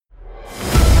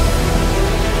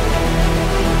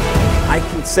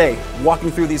say,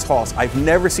 walking through these halls, I've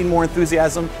never seen more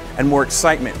enthusiasm and more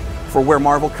excitement for where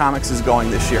Marvel Comics is going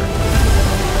this year.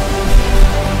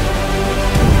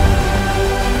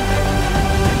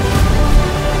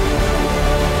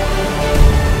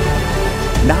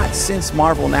 Not since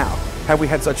Marvel Now have we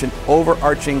had such an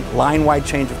overarching line-wide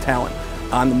change of talent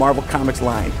on the Marvel Comics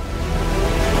line.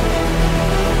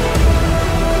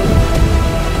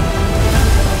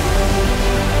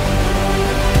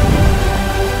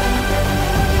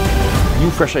 New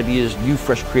fresh ideas, new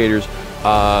fresh creators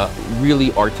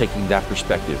really are taking that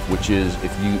perspective, which is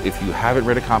if you haven't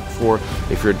read a comic before,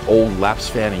 if you're an old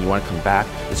lapsed fan and you want to come back,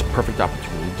 it's a perfect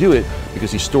opportunity to do it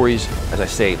because these stories, as I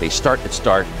say, they start at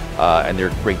start and they're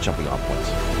great jumping off points.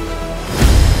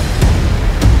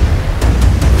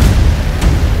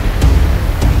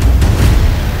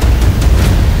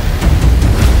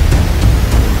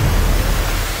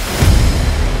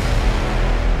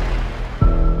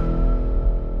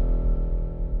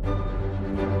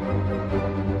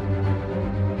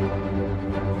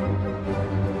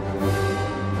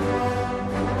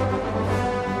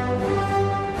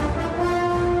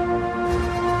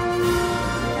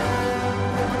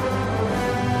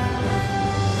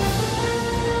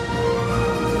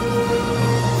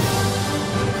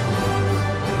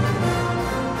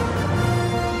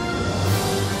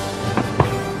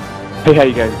 Hey, how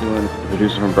you guys doing? This is the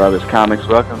producer from Brothers Comics.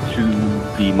 Welcome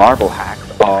to the Marvel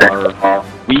Hacks, our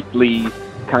weekly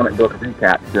comic book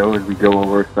recap show as we go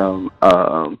over some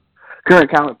current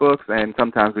comic books, and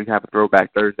sometimes we have a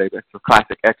Throwback Thursday that's for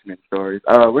classic X-Men stories.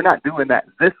 We're not doing that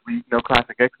this week, no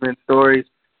classic X-Men stories,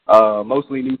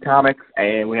 mostly new comics,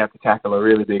 and we have to tackle a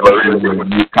really big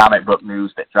new comic book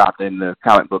news that dropped in the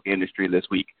comic book industry this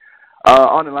week.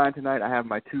 On the line tonight, I have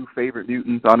my two favorite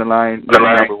mutants on the line.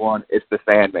 Number one, it's the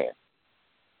Sandman.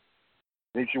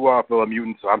 Konnichiwa, fellow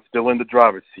mutants. I'm still in the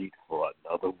driver's seat for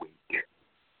another week.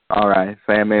 All right,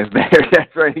 Sandman's there.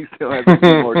 That's right. He still has a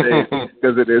few more days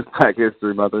because it is Black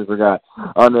History Month. I forgot.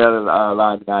 On the other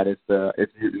line tonight, it's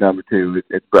mutant number two.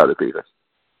 It's Brother Beavis.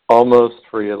 Almost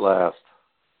free at last.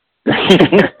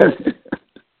 The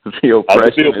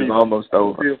oppression is almost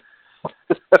over.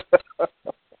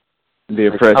 The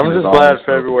oppression. I'm just glad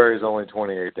February is only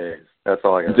 28 days. That's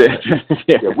all I got to say.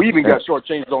 Yeah, we even got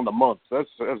shortchanged on the months. That's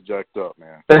jacked up,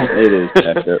 man. It is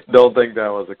jacked up. Don't think that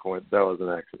was an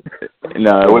accident.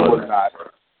 No, it was not.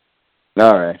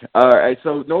 All right.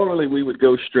 So normally we would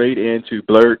go straight into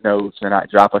blurred notes, and I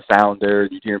drop a sounder.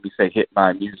 You'd hear me say "hit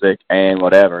my music" and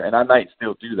whatever, and I might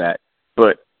still do that.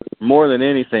 But more than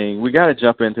anything, we got to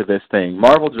jump into this thing.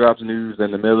 Marvel drops news in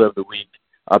the middle of the week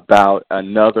about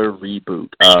another reboot.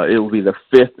 It will be the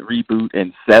 5th reboot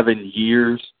in 7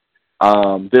 years.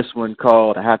 This one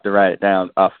called, I have to write it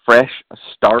down, A Fresh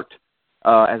Start.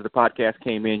 As the podcast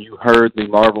came in, you heard the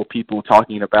Marvel people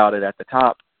talking about it at the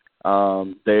top.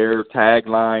 Their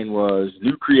tagline was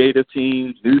new creative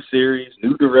teams, new series,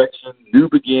 new direction, new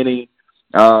beginning.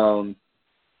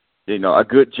 A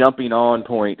good jumping on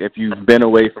point if you've been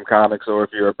away from comics or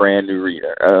if you're a brand new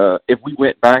reader. If we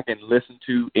went back and listened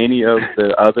to any of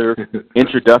the other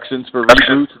introductions for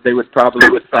reboots, they would probably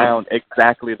sound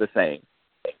exactly the same.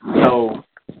 So,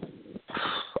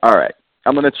 all right.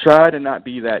 I'm going to try to not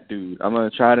be that dude. And I'm going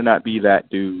to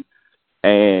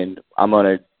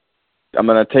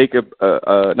take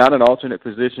a not an alternate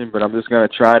position, but I'm just going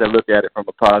to try to look at it from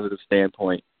a positive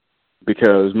standpoint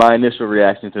because my initial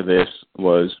reaction to this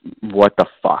was, what the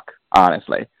fuck,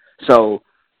 honestly. So,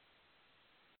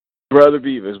 Brother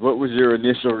Beavis, what was your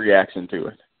initial reaction to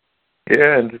it?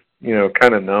 Yeah, and just,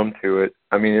 kind of numb to it.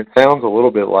 I mean, it sounds a little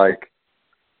bit like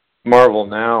Marvel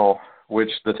Now,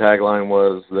 which the tagline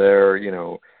was there,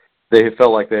 they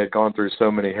felt like they had gone through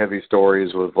so many heavy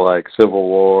stories with like Civil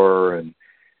War and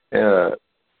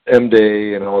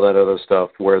M-Day and all that other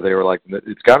stuff where they were like,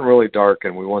 it's gotten really dark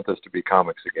and we want this to be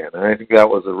comics again. And I think that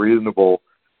was a reasonable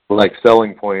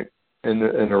selling point and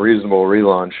a reasonable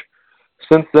relaunch.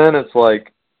 Since then, it's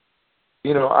like,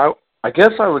 I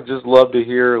guess I would just love to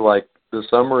hear the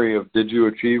summary of, did you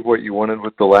achieve what you wanted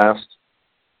with the last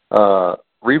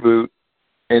reboot,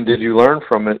 and did you learn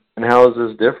from it, and how is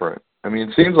this different? I mean,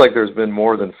 it seems like there's been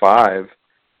more than 5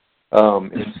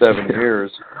 in 7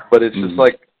 years, but it's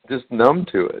just numb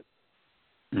to it.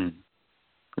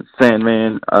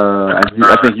 Sandman, I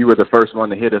think you were the first one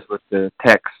to hit us with the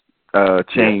text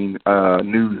chain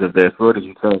news of this. What did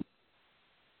you think?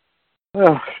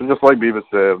 Just like Beavis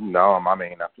said, numb. I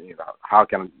mean, how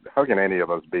can any of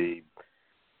us be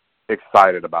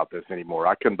excited about this anymore?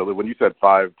 I couldn't believe when you said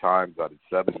 5 times out of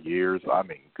 7 years. I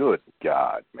mean, good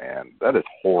God, man, that is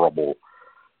horrible.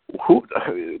 Who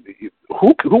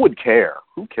who would care?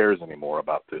 Who cares anymore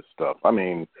about this stuff? I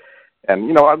mean, and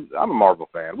you know, I'm a Marvel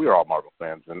fan. We are all Marvel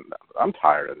fans, and I'm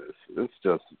tired of this.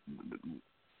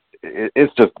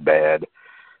 It's just bad.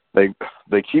 They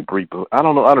keep reboot. I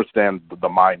don't understand the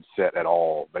mindset at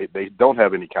all. They don't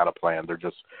have any kind of plan. They're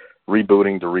just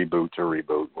rebooting to reboot to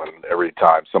reboot. When every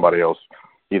time somebody else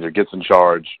either gets in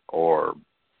charge or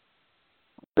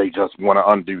they just want to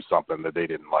undo something that they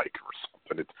didn't like or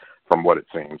something. From what it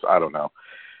seems, I don't know.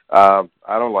 I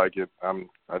don't like it.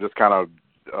 I just kind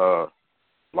of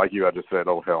like you. I just said,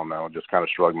 "Oh hell no!" and just kind of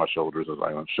shrugged my shoulders as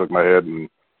I shook my head and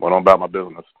went on about my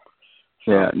business.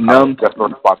 So, yeah, numb. That's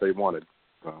the spot they wanted.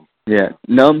 Yeah,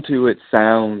 numb to it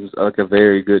sounds like a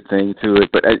very good thing to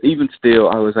it, but even still,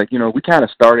 I was like, we kind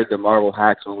of started the Marvel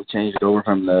Hacks when we changed it over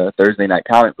from the Thursday Night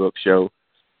Comic Book Show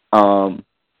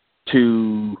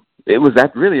to it was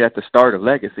really at the start of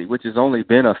Legacy, which has only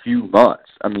been a few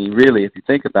months. I mean, really, if you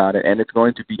think about it, and it's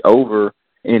going to be over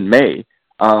in May.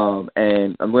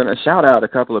 And I'm going to shout out a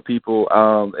couple of people.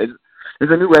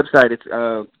 There's a new website. It's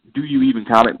Do You Even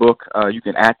Comic Book. You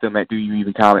can at them at Do You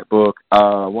Even Comic Book.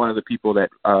 One of the people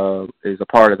that is a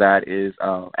part of that is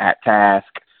at Task,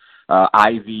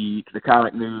 Ivy, The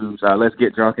Comic News, Let's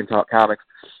Get Drunk and Talk Comics.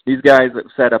 These guys have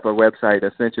set up a website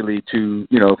essentially to,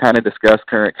 kind of discuss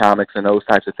current comics and those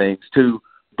types of things too,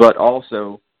 but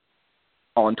also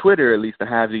on Twitter, at least, to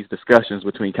have these discussions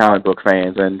between comic book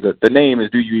fans. And the name is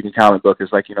Do You Even Comic Book is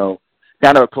like,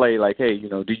 kind of a play like, hey,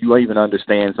 do you even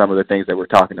understand some of the things that we're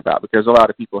talking about? Because a lot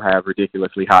of people have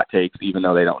ridiculously hot takes, even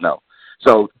though they don't know.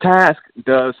 So Task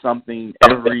does something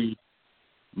every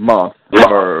month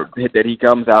that he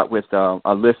comes out with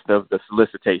a list of the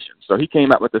solicitations. So he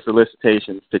came out with the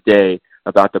solicitations today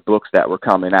about the books that were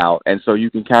coming out. And so you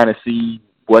can kind of see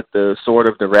what the sort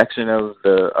of direction of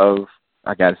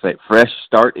I got to say, Fresh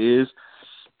Start is.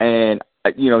 And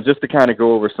just to kind of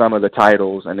go over some of the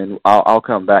titles, and then I'll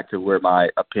come back to where my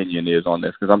opinion is on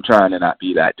this, because I'm trying to not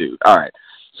be that dude. All right.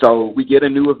 So we get a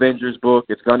new Avengers book.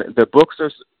 It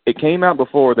came out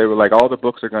before. They were like, all the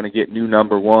books are going to get new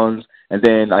number ones. And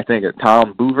then I think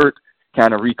Tom Bouvert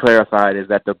kind of reclarified is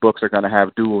that the books are going to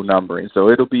have dual numbering. So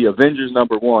it'll be Avengers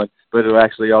number 1, but it'll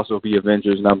actually also be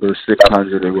Avengers number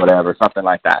 600 or whatever, something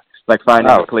like that. Like finding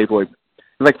the Playboy.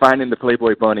 Like finding the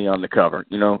Playboy bunny on the cover,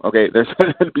 Okay, there's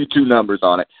going to be 2 numbers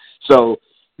on it. So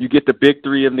you get the big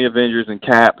 3 of the Avengers and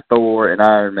Cap, Thor, and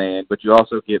Iron Man, but you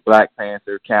also get Black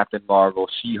Panther, Captain Marvel,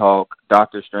 She-Hulk,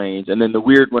 Doctor Strange, and then the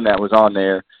weird one that was on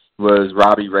there was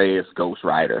Robbie Reyes, Ghost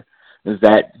Rider. Does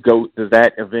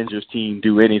that Avengers team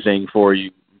do anything for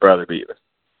you, Brother Beavis?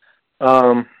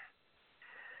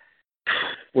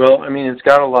 Well, I mean, it's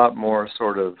got a lot more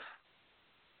sort of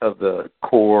the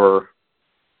core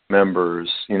members,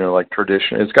 like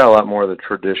tradition. It's got a lot more of the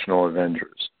traditional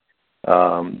Avengers.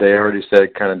 They already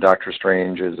said kind of Doctor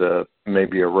Strange is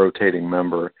maybe a rotating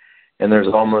member, and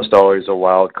there's almost always a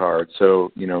wild card.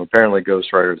 So, apparently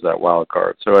Ghost Rider is that wild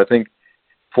card. So I think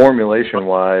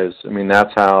formulation-wise, I mean,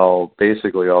 that's how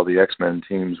basically all the X-Men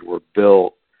teams were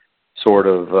built, sort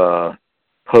of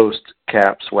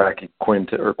post-Cap's wacky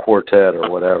quintet or quartet or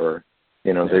whatever.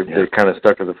 They kind of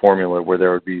stuck to the formula where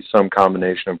there would be some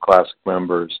combination of classic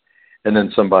members and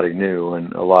then somebody new,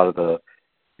 and a lot of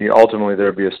ultimately there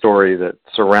would be a story that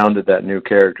surrounded that new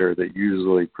character that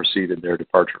usually preceded their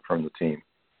departure from the team.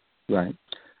 Right.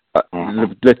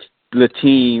 The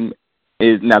team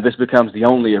is now. This becomes the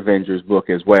only Avengers book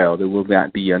as well. There will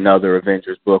not be another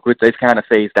Avengers book, which they've kind of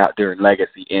phased out during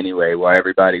Legacy anyway, where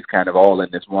everybody's kind of all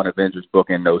in this one Avengers book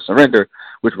and No Surrender,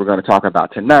 which we're going to talk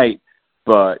about tonight.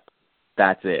 But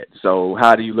that's it. So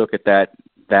how do you look at that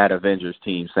Avengers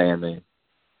team, Sam?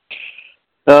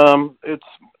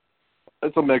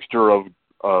 It's a mixture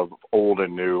of old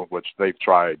and new, which they've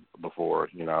tried before.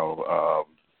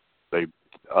 They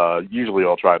usually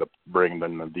all try to bring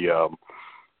them the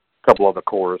couple of the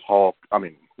cores, Hulk. I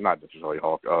mean, not necessarily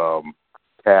Hulk.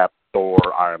 Cap, Thor,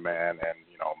 Iron Man, and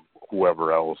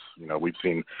whoever else. We've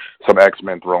seen some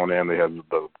X-Men thrown in. They have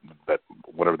that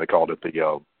whatever they called it,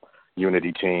 the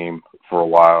Unity team for a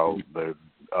while. The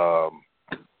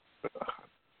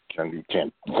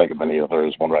can't think of any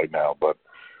others one right now, but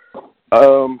I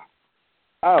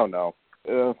don't know.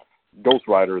 Ghost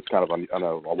Rider is kind of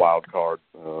a wild card.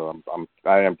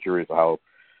 I am curious how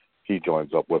he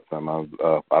joins up with them. I'll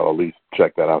at least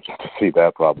check that out just to see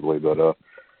that probably. But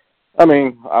I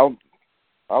mean, I'll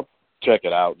check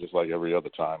it out just like every other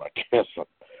time, I guess.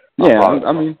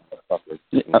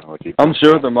 I'm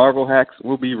sure the Marvel Hacks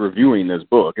will be reviewing this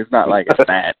book. It's not like it's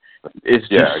bad. It's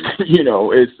just,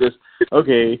 it's just,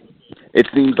 okay, it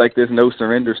seems like this No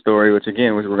Surrender story, which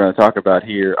we're going to talk about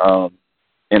here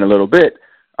in a little bit,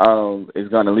 is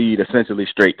going to lead essentially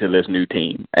straight to this new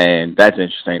team, and that's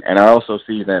interesting. And I also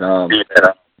see that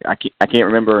I can't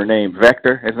remember her name.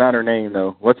 Vector is not her name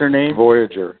though. What's her name?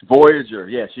 Voyager. Voyager.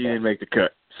 Yeah, she didn't make the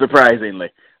cut. Surprisingly,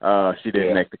 she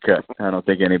didn't make the cut. I don't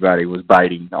think anybody was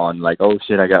biting on like, oh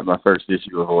shit, I got my first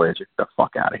issue of Voyager. Get the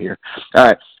fuck out of here. All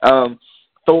right.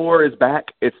 Thor is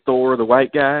back. It's Thor, the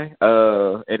white guy,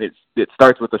 and it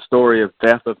starts with the story of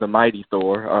death of the mighty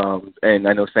Thor. And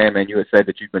I know, Sandman, you had said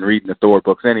that you've been reading the Thor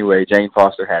books anyway. Jane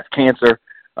Foster has cancer.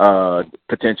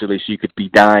 Potentially, she could be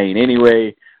dying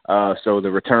anyway. So the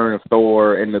return of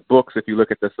Thor in the books, if you look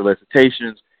at the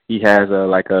solicitations, he has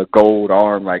a gold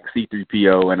arm like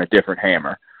C-3PO and a different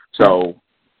hammer. So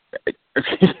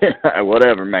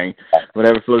whatever, man.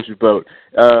 Whatever floats your boat.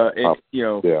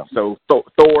 So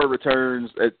Thor returns.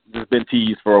 It's been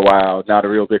teased for a while. Not a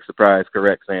real big surprise,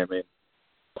 correct, Sandman?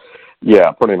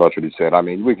 Yeah, pretty much what he said. I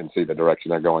mean, we can see the direction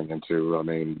they're going into. I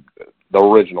mean, the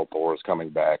original Thor is coming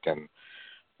back, and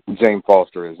Jane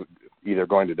Foster is either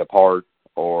going to depart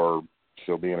or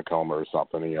she'll be in a coma or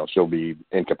something. You know, she'll be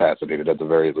incapacitated at the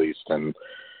very least, and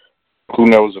who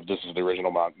knows if this is the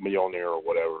original Mjolnir or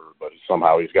whatever, but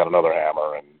somehow he's got another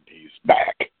hammer and he's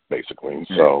back, basically.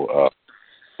 So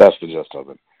that's the gist of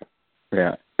it.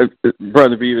 Yeah.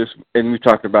 Brother Beavis, and we've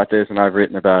talked about this, and I've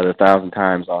written about it 1,000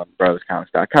 times on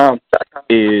brotherscomics.com,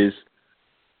 is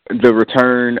the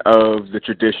return of the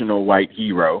traditional white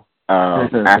hero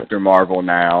after Marvel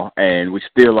now, and we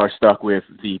still are stuck with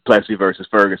the Plessy versus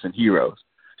Ferguson heroes.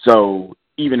 So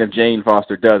even if Jane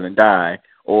Foster doesn't die,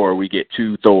 or we get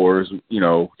two Thors,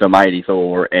 the mighty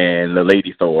Thor and the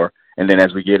lady Thor, and then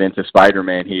as we get into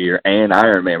Spider-Man here and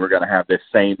Iron Man, we're going to have this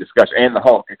same discussion, and the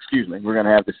Hulk, we're going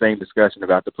to have the same discussion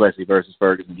about the Plessy versus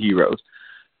Ferguson heroes.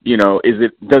 Does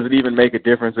it even make a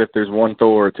difference if there's one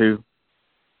Thor or two?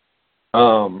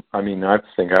 I mean, I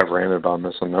think I've ranted on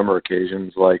this on a number of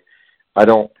occasions. Like, I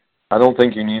don't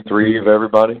think you need three of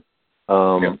everybody.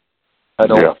 I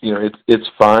don't, it's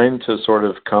fine to sort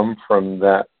of come from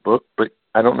that book, but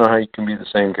I don't know how you can be the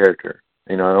same character.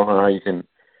 I don't know how you can.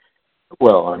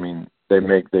 Well, I mean,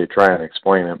 they try and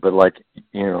explain it, but like,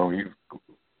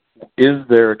 is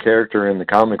there a character in the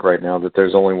comic right now that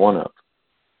there's only one of?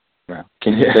 Yeah.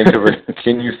 Can you think of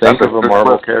a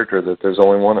Marvel character that there's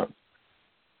only one of?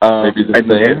 Maybe the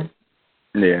Thing.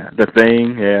 Yeah, the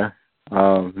Thing. Yeah,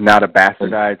 not a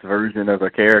bastardized version of a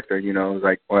character.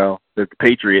 The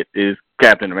Patriot is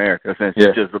Captain America, since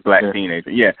he's just a black teenager.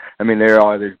 Yeah, I mean, there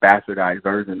are this bastardized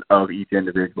version of each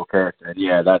individual character,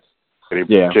 and that's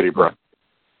Kitty Pryde.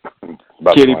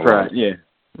 Kitty Pryde, yeah,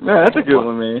 that's a good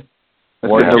one, man.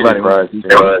 One Kitty Pryde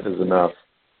is enough.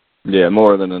 Yeah,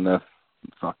 more than enough.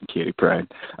 Fucking Kitty Pryde.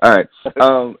 All right.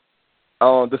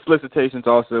 The solicitations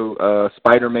also,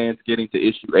 Spider-Man's getting to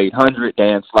issue 800.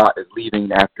 Dan Slott is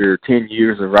leaving after 10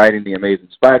 years of writing The Amazing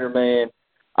Spider-Man.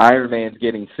 Iron Man's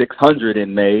getting 600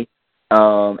 in May.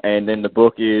 And then the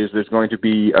book there's going to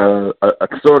be a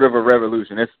sort of a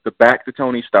revolution. It's the back to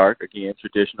Tony Stark, again,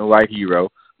 traditional white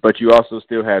hero. But you also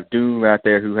still have Doom out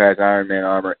there who has Iron Man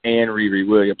armor, and Riri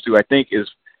Williams, who I think is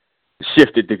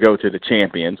shifted to go to the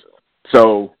Champions.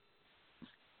 So,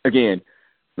 again,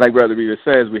 like Brother Beavis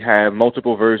says, we have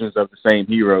multiple versions of the same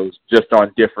heroes, just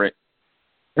on different,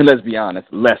 and let's be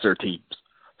honest, lesser teams.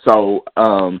 So,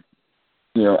 I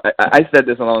said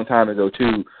this a long time ago,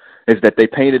 too, is that they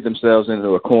painted themselves into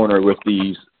a corner with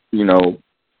these,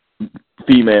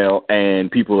 female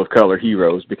and people of color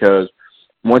heroes, because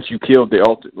once you killed the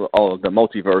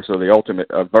multiverse or the ultimate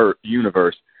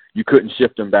universe, you couldn't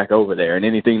shift them back over there. And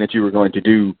anything that you were going to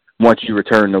do once you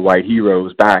return the white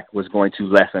heroes back was going to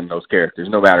lessen those characters,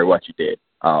 no matter what you did.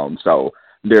 So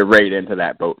they're right into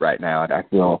that boat right now. And I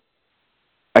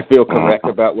feel correct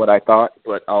about what I thought,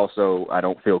 but also I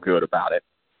don't feel good about it.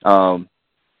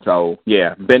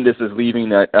 Bendis is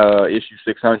leaving at issue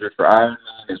 600 for Iron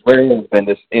Man as well.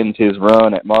 Bendis ends his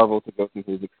run at Marvel to go through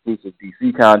his exclusive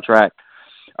DC contract.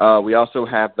 We also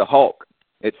have the Hulk.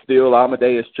 It's still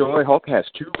Amadeus Choi. Hulk has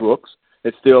 2 books.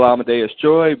 It's still Amadeus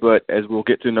Choi, but as we'll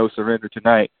get to No Surrender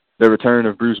tonight, the return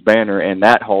of Bruce Banner and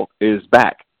that Hulk is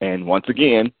back. And once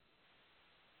again,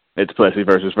 it's Plessy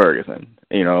versus Ferguson.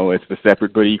 It's the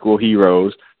separate but equal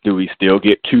heroes. Do we still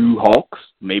get 2 Hulks?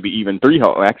 Maybe even 3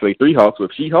 Hulks. Actually, 3 Hulks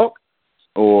with She-Hulk?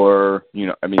 Or,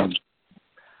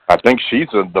 I think she's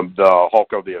the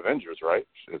Hulk of the Avengers, right?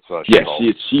 It's She-Hulk. Yes,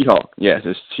 it's She-Hulk. Yes,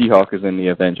 She-Hulk is in the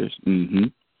Avengers. Mm-hmm.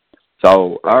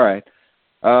 So, all right.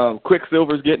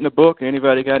 Quicksilver's getting a book.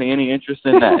 Anybody got any interest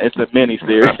in that? It's a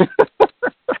mini-series.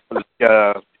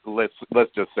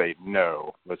 Let's just say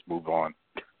no. Let's move on.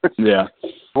 Yeah.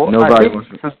 Well, Nobody wants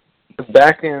to.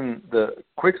 back in the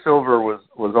Quicksilver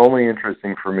was only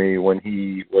interesting for me when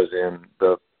he was in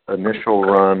the initial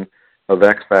run of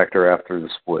X Factor after the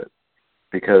split,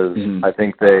 because I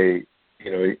think they,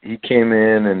 he came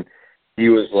in and he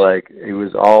was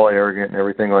all arrogant and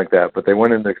everything like that, but they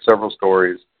went into several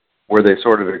stories where they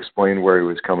sort of explained where he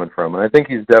was coming from, and I think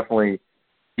he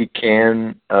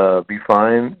can be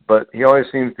fine, but he always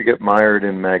seems to get mired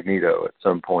in Magneto at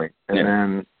some point,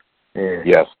 and then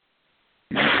yes.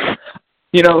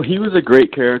 He was a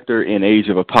great character in Age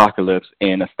of Apocalypse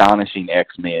and Astonishing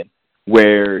X-Men,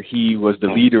 where he was the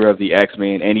leader of the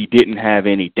X-Men and he didn't have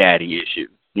any daddy issues.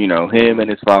 Him and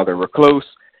his father were close,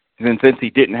 and since he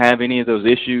didn't have any of those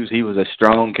issues, he was a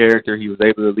strong character. He was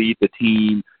able to lead the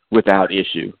team without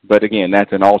issue. But again,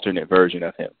 that's an alternate version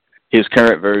of him. His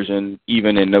current version,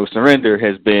 even in No Surrender,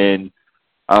 has been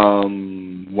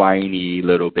whiny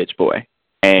little bitch boy.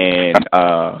 And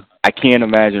I can't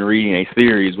imagine reading a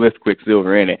series with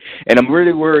Quicksilver in it. And I'm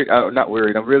really worried, not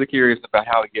worried, I'm really curious about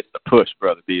how he gets the push,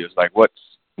 Brother B. It's like,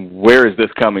 where is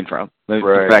this coming from?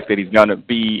 The fact that he's going to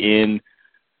be in,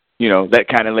 that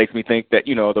kind of makes me think that,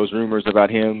 those rumors about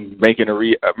him making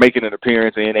an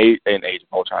appearance in Age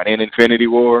of Ultron, in Infinity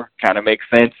War, kind of makes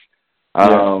sense.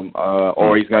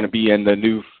 Or he's going to be in the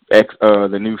new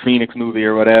Phoenix movie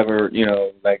or whatever,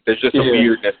 there's just a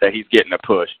weirdness that he's getting a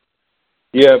push.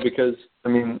 Yeah, because,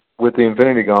 with the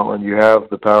Infinity Gauntlet, you have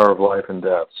the power of life and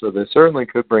death, so they certainly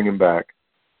could bring him back.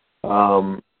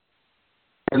 And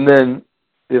then,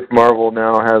 if Marvel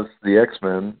now has the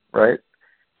X-Men, right,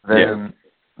 then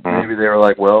maybe they were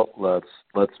like, well,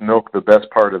 let's milk the best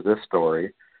part of this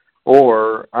story.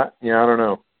 Or, I don't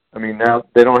know. Now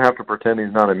they don't have to pretend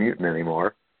he's not a mutant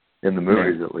anymore, in the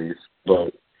movies at least.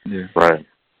 But right.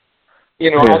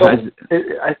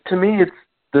 To me, it's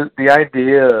the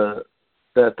idea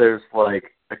that there's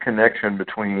a connection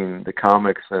between the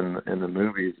comics and the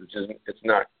movies. It's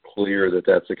not clear that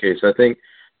that's the case. I think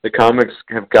the comics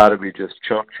have got to be just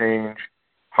chunk change,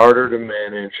 harder to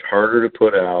manage, harder to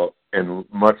put out, and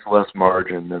much less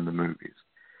margin than the movies.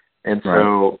 And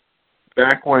so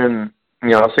back when, I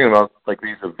was thinking about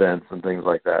these events and things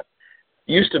like that.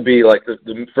 It used to be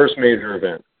the first major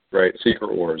event, right?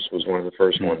 Secret Wars was one of the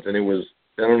first ones. And it was,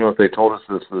 I don't know if they told us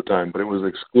this at the time, but it was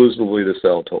exclusively to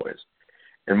sell toys.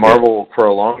 And Marvel, for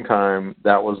a long time,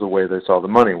 that was the way they saw the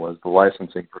money, was the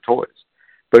licensing for toys.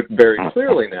 But very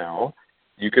clearly now,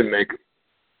 you can make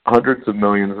hundreds of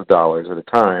millions of dollars at a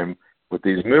time with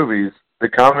these movies. The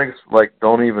comics,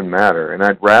 don't even matter. And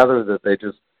I'd rather that they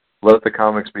just let the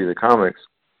comics be the comics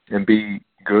and be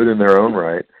good in their own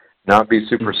right, not be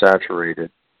super saturated,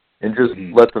 and just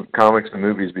let the comics and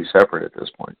movies be separate at this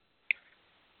point.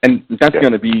 And that's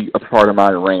going to be a part of my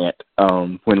rant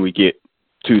when we get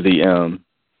to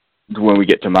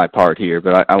my part here.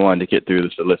 But I wanted to get through the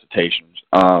solicitations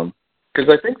because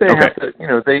I think they have to.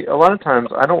 They a lot of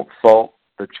times I don't fault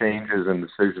the changes and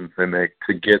decisions they make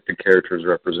to get the characters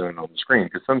represented on the screen,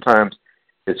 because sometimes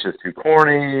it's just too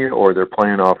corny, or they're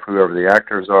playing off whoever the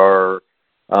actors are.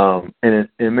 And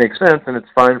it makes sense, and it's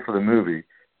fine for the movie.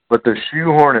 But to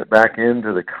shoehorn it back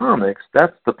into the comics,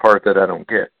 that's the part that I don't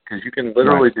get. Because you can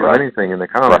literally do anything in the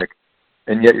comic,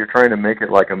 and yet you're trying to make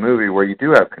it like a movie where you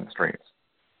do have constraints.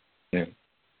 Yeah.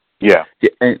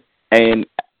 And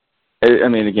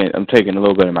again, I'm taking a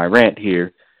little bit of my rant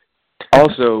here.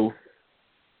 Also,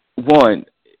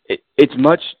 it's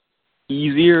much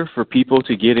easier for people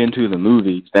to get into the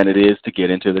movies than it is to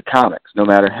get into the comics, no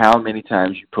matter how many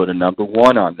times you put a number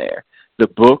one on there. The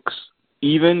books,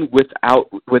 even with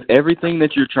everything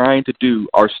that you're trying to do,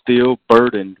 are still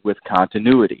burdened with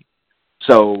continuity.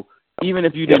 So even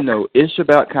if you didn't know ish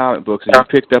about comic books and you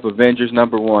picked up Avengers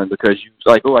 #1 because you was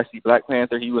like, oh, I see Black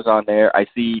Panther, he was on there, I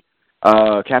see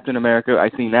Captain America, I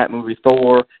seen that movie,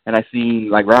 Thor, and I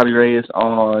seen Robbie Reyes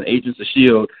on Agents of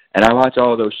S.H.I.E.L.D., and I watch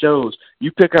all those shows,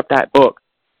 you pick up that book,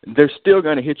 they're still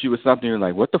going to hit you with something you're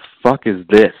like, what the fuck is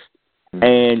this?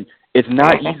 And it's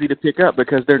not easy to pick up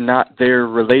because they're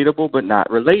relatable but not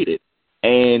related.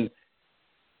 And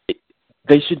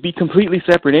they should be completely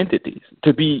separate entities.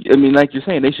 Like you're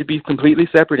saying, they should be completely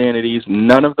separate entities.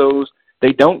 None of those,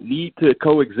 they don't need to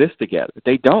coexist together.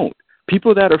 They don't.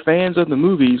 People that are fans of the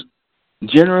movies,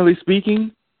 generally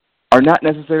speaking, are not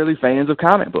necessarily fans of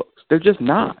comic books. They're just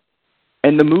not.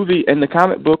 And the movie and the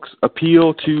comic books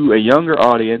appeal to a younger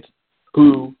audience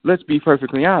who, let's be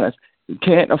perfectly honest,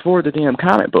 can't afford the damn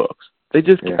comic books. They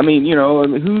just, at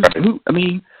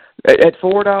 $4,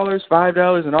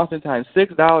 $5, and oftentimes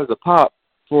 $6 a pop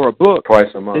for a book.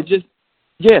 Twice a month.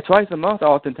 Twice a month.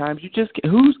 Oftentimes, you just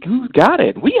who's got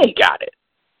it? We ain't got it.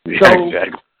 Yeah, so,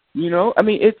 exactly.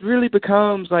 it really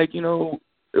becomes I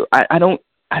don't.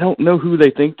 I don't know who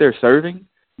they think they're serving,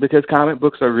 because comic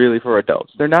books are really for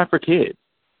adults. They're not for kids.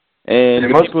 And they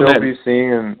must still be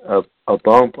seeing a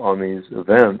bump on these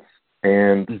events,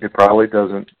 and it probably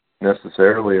doesn't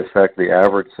necessarily affect the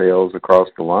average sales across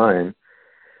the line.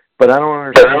 But I don't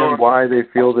understand why they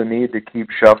feel the need to keep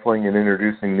shuffling and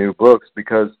introducing new books,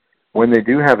 because when they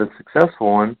do have a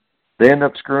successful one, they end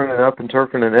up screwing it up and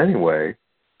turfing it anyway.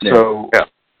 Yeah. So,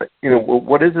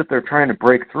 what is it they're trying to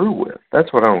break through with?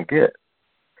 That's what I don't get.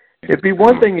 It'd be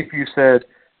one thing if you said,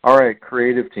 all right,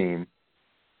 creative team,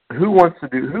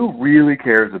 who really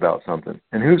cares about something,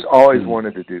 and who's always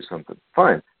wanted to do something?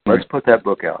 Fine, let's put that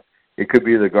book out. It could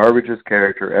be the garbagest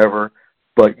character ever,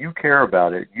 but you care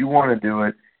about it, you want to do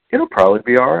it, it'll probably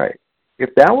be all right.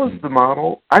 If that was the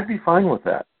model, I'd be fine with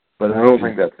that, but I don't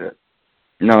think that's it.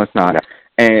 No, it's not.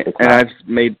 And I've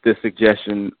made this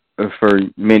suggestion for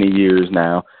many years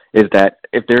now, is that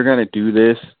if they're going to do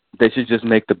this, they should just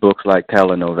make the books like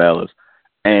telenovelas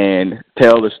and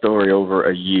tell the story over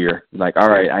a year. Like, all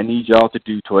right, I need y'all to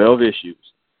do 12 issues.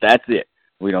 That's it.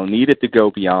 We don't need it to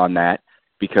go beyond that,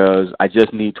 because I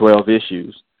just need 12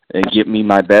 issues. And give me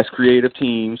my best creative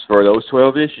teams for those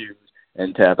 12 issues,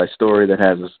 and to have a story that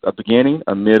has a beginning,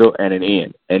 a middle, and an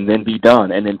end, and then be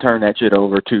done, and then turn that shit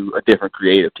over to a different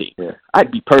creative team. Yeah.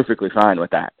 I'd be perfectly fine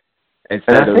with that. And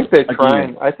I think they're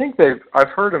trying. I think I've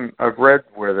heard them. I've read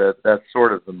where that's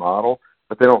sort of the model,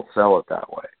 but they don't sell it that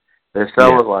way. They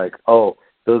sell it like, oh,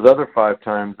 those other 5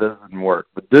 times this didn't work,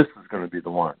 but this is going to be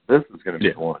the one. This is going to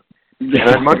be the one. And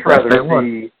I'd much rather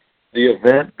see the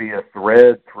event be a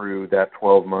thread through that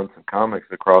 12 months of comics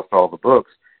across all the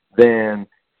books than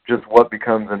just what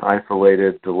becomes an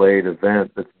isolated, delayed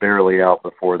event that's barely out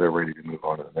before they're ready to move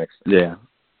on to the next thing. Yeah.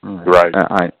 Right.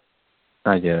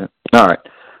 I get it. All right.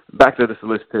 Back to the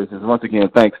solicitations. Once again,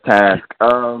 thanks, Task.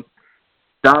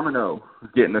 Domino is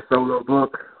getting a solo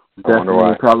book.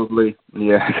 Definitely, probably,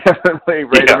 definitely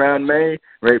around May,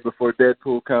 right before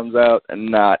Deadpool comes out, and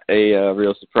not a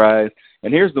real surprise.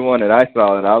 And here's the one that I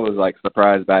saw that I was, like,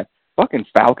 surprised by. Fucking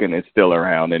Falcon is still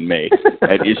around in May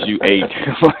at issue 8.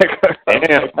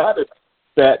 How did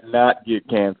that not get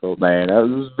canceled, man? It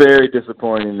was very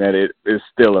disappointing that it is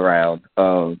still around.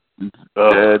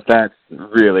 That's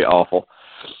really awful.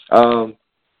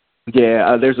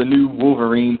 There's a new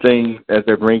Wolverine thing as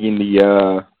they're bringing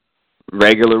the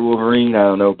regular Wolverine,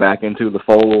 back into the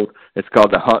fold. It's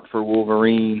called The Hunt for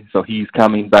Wolverine, so he's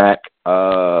coming back,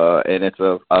 and it's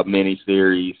a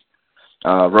mini-series.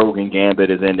 Rogue and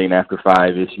Gambit is ending after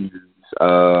 5 issues.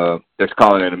 They're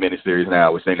calling it a miniseries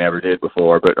now, which they never did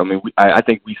before. But, I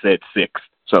think we said 6,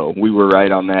 so we were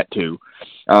right on that, too.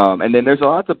 And then there's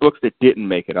lots of books that didn't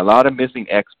make it, a lot of missing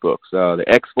X books. The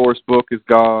X-Force book is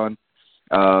gone.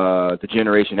 The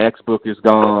Generation X book is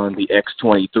gone. The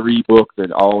X-23 book,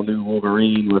 the all-new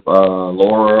Wolverine with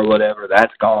Laura or whatever,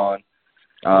 that's gone.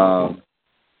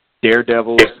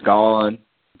 Daredevil is gone.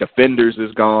 Defenders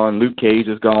is gone. Luke Cage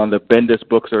is gone. The Bendis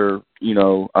books are,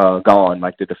 gone,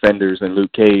 like the Defenders and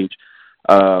Luke Cage.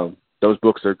 Those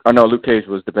books are... Oh, no, Luke Cage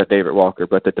was David Walker,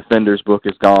 but the Defenders book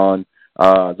is gone.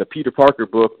 The Peter Parker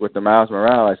book with the Miles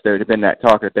Morales, there had been that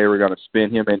talk that they were going to spin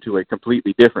him into a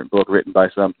completely different book written by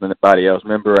somebody else.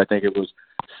 Remember, I think it was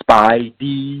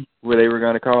Spidey, where they were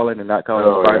going to call it, and not call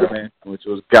it Spider-Man, which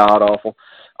was god-awful.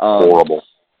 Horrible.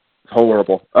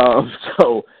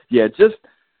 Just...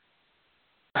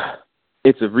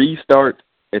 It's a restart.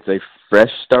 It's a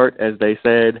fresh start, as they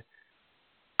said.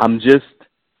 I'm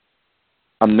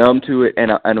numb to it,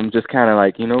 and I'm just kind of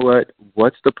like, you know what?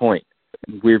 What's the point?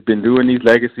 We've been doing these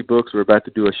legacy books. We're about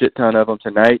to do a shit ton of them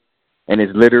tonight, and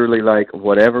it's literally like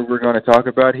whatever we're going to talk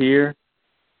about here.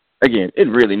 Again, it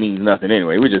really means nothing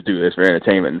anyway. We just do this for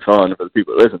entertainment and fun for the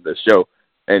people that listen to this show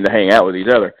and to hang out with each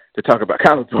other to talk about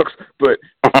comic books. But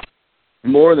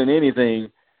more than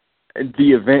anything,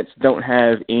 the events don't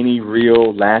have any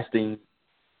real lasting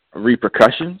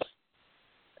repercussions.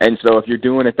 And so if you're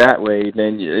doing it that way,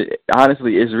 then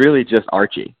honestly, it's really just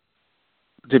Archie,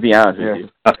 to be honest with you.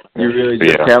 You're really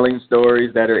just telling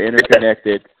stories that are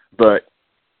interconnected, but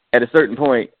at a certain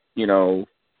point, we're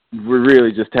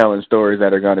really just telling stories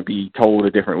that are going to be told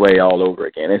a different way all over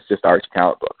again. It's just Archie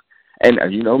comic book. And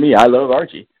you know me, I love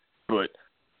Archie, but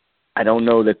I don't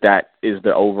know that is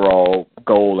the overall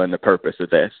goal and the purpose of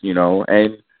this,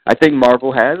 And I think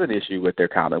Marvel has an issue with their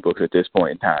comic books at this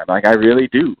point in time. Like, I really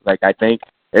do. Like, I think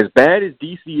as bad as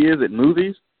DC is at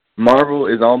movies, Marvel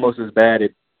is almost as bad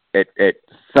at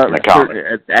certain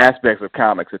aspects of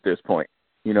comics at this point,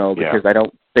 because I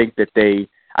don't think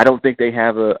they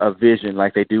have a vision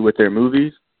like they do with their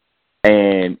movies,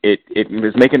 and it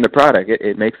is making the product.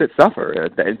 It makes it suffer.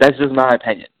 That's just my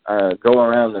opinion. Go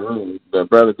around the room.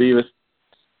 Brother Beavis?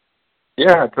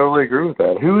 Yeah, I totally agree with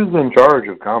that. Who is in charge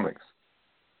of comics?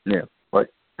 Yeah. Like,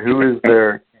 who is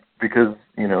there? Because,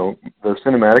 you know, the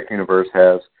cinematic universe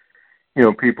has, you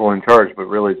know, people in charge, but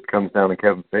really it comes down to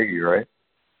Kevin Feige, right?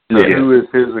 So Yeah. who is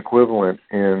his equivalent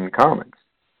in comics?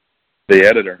 The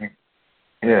editor.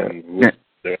 Yeah.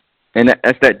 And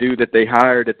that's that dude that they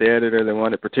hired at the editor, the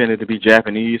one that pretended to be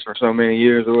Japanese for so many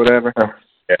years or whatever.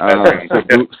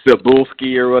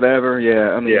 Cebulski or whatever.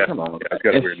 Yeah, I mean, come on. Yeah, it's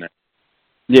got a weird name.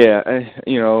 Yeah,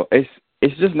 you know, it's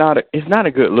just not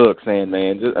a good look,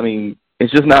 Sandman.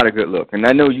 It's just not a good look. And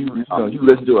I know you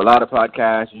listen to a lot of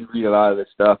podcasts, you read a lot of this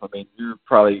stuff. I mean, you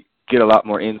probably get a lot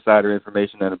more insider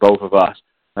information than both of us.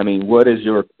 I mean, what is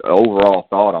your overall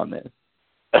thought on this?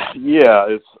 Yeah,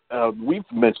 it's we've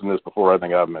mentioned this before. I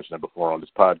think I've mentioned it before on this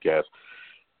podcast.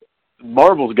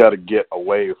 Marvel's got to get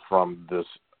away from this.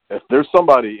 If there's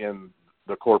somebody in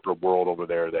the corporate world over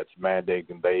there that's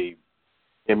mandating they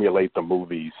emulate the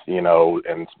movies, you know,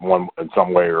 in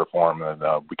some way or form, and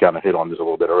we kind of hit on this a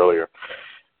little bit earlier.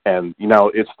 And you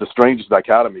know, it's the strangest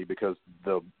dichotomy because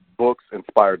the books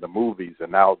inspired the movies,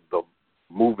 and now the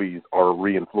movies are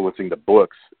re-influencing the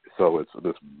books. So it's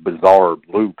this bizarre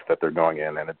loop that they're going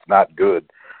in, and it's not good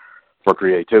for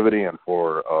creativity and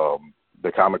for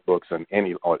the comic books on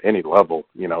any level.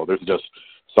 You know, there's just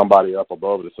somebody up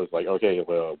above that says like, okay,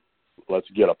 well, let's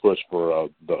get a push for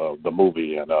the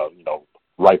movie, and you know,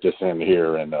 write this in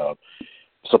here and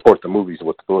support the movies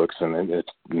with the books, and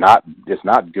it's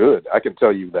not good. I can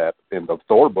tell you that in the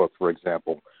Thor book, for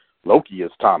example, Loki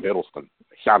is Tom Hiddleston.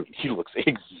 I mean, he looks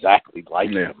exactly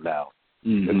like him now.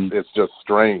 Mm-hmm. It's just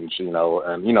strange, you know,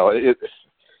 and you know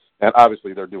and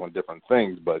obviously they're doing different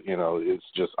things, but you know, it's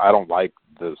just I don't like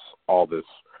all this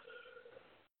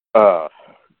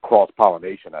cross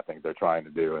pollination. I think they're trying to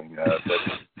do, and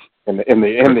in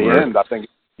the end, I think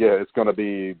it's going to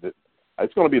be I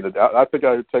think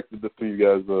I texted this to you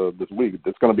guys this week.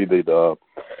 It's going to be the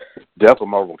death of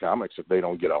Marvel Comics if they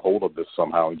don't get a hold of this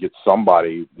somehow and get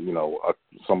somebody, you know,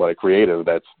 somebody creative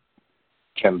that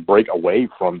can break away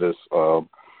from this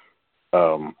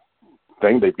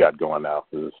thing they've got going now.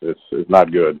 It's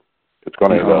not good. It's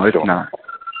going to. No, it's not.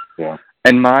 Yeah.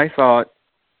 And my thought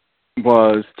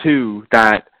was too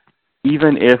that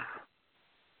even if,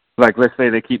 like, let's say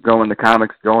they keep going, the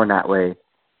comics going that way,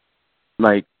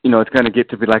 like, you know, it's going to get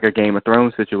to be like a Game of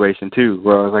Thrones situation, too,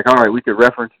 where I was like, all right, we could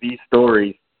reference these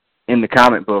stories in the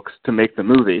comic books to make the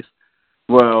movies.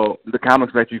 Well, the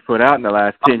comics that you put out in the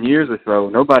last 10 years or so,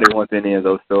 nobody wants any of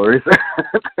those stories.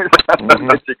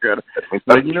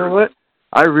 But you know what?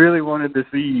 I really wanted to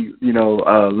see, you know,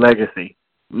 Legacy.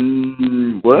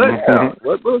 What?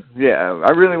 What book? Yeah,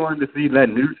 I really wanted to see that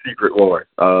new Secret Wars.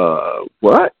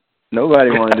 What? Nobody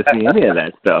wanted to see any of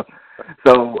that stuff.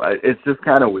 So it's just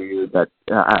kind of weird that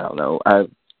I don't know.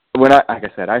 Like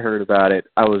I said, I heard about it.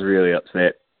 I was really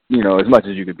upset. You know, as much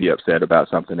as you could be upset about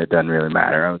something that doesn't really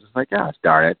matter. I was just like, gosh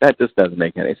darn it, that just doesn't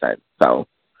make any sense. So,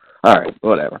 all right,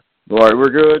 whatever. All right, we're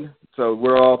good. So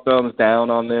we're all thumbs down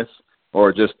on this,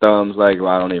 or just thumbs like, well,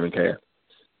 I don't even care.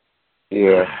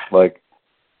 Yeah, like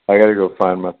I got to go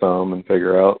find my thumb and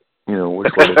figure out, you know,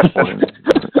 which way it's pointing.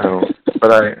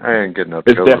 But I ain't getting up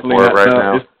to go for it right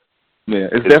now.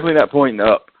 It's definitely not pointing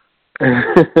up.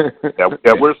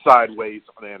 yeah, we're sideways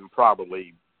and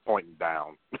probably pointing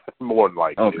down more than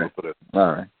likely. Okay.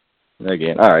 All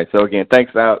right. So again,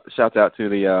 shouts out to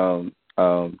the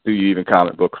Do You Even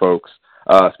comic book folks,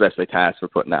 especially Taz for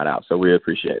putting that out. So we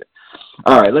appreciate it.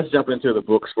 All right, let's jump into the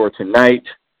books for tonight.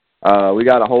 We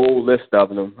got a whole list of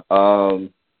them.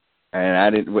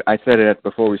 And I said it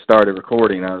before we started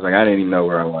recording. I was like, I didn't even know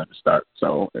where I wanted to start.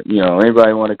 So, you know,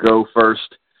 anybody want to go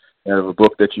first out of a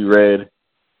book that you read?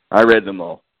 I read them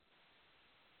all.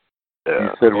 Yeah. You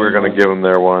said we were going to give them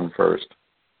their one first.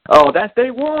 Oh, that's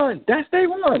day one.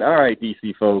 All right,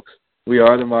 DC folks. We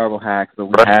are the Marvel Hacks, but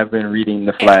we have been reading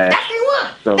The Flash.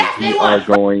 So we are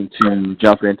going to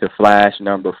jump into Flash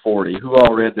number 40. Who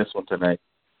all read this one tonight?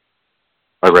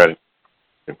 I read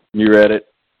it. You read it?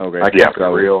 Okay. I kept it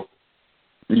real.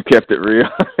 You kept it real?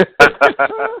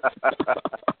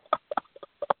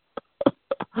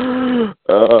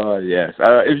 Yes.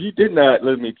 If you did not,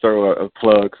 let me throw a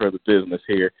plug for the business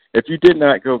here. If you did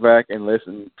not go back and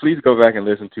listen, please go back and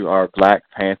listen to our Black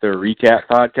Panther recap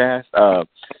podcast.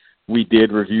 We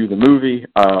did review the movie,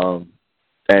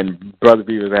 and Brother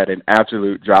B was at an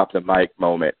absolute drop the mic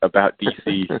moment about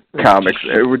DC Comics,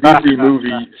 with DC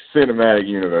movie cinematic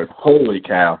universe. Holy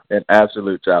cow, an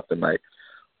absolute drop the mic.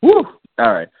 Woo!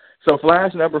 All right. So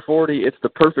Flash number 40, it's the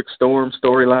Perfect Storm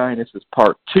storyline. This is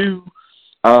part 2.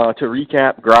 To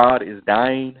recap, Grodd is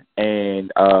dying,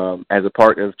 and as a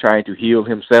part of trying to heal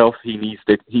himself, he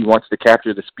wants to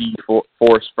capture the Speed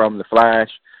Force from the Flash,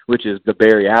 which is the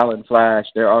Barry Allen Flash.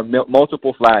 There are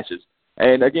multiple Flashes,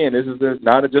 and again, this is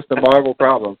not just a Marvel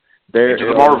problem. It's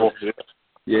a Marvel.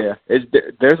 Yeah,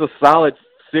 there's a solid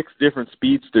 6 different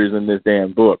speedsters in this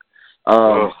damn book.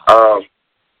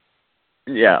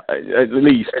 Yeah, at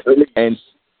least, and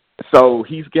so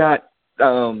he's got.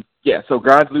 So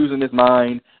Grodd's losing his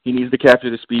mind. He needs to capture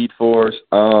the Speed Force.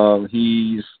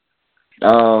 He's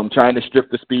trying to strip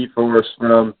the Speed Force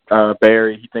from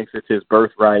Barry. He thinks it's his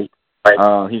birthright.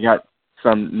 He got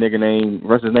some nigga named,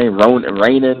 what's his name?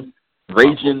 Rajan.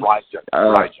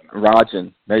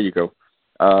 There you go.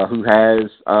 Who has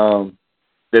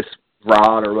this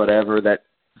rod or whatever that's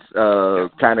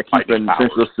kind of keeping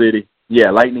Central City. Yeah,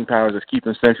 lightning powers is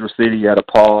keeping Central City at a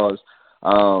pause.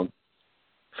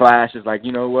 Flash is like,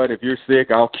 you know what, if you're sick,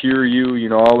 I'll cure you,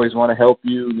 I always want to help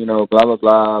you, blah, blah,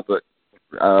 blah. But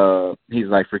he's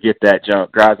like, forget that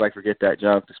junk. Grodd's like, forget that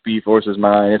junk. The Speed Force is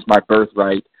mine. It's my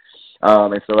birthright.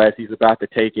 And so as he's about to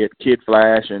take it, Kid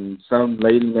Flash and some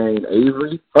lady named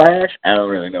Avery Flash, I don't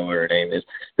really know what her name is,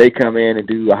 they come in and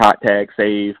do a hot tag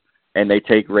save, and they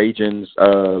take Rajan's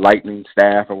lightning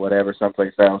staff or whatever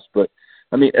someplace else. But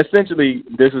I mean, essentially,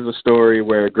 this is a story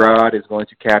where Grodd is going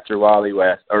to capture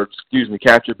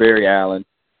capture Barry Allen,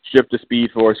 strip the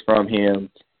Speed Force from him,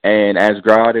 and as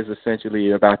Grodd is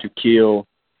essentially about to kill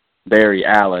Barry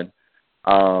Allen,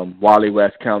 Wally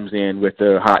West comes in with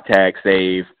the hot tag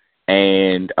save,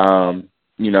 and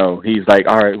he's like,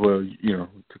 all right, well, to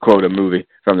quote a movie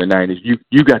from the 90s,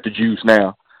 you got the juice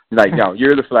now. He's like, no,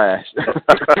 you're the Flash.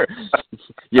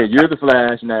 Yeah, you're the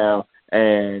Flash now.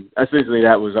 And essentially,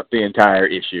 that was the entire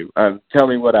issue. Tell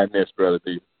me what I missed, Brother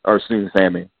B, or soon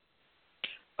Sammy.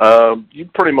 You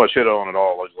pretty much hit on it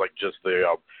all. It's like just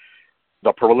the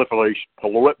proliferation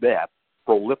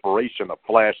of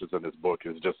Flashes in this book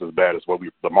is just as bad as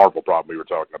the Marvel problem we were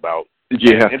talking about.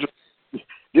 Yeah.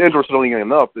 Interestingly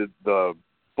enough, the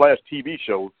Flash TV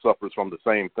show suffers from the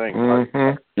same thing. Right?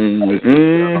 The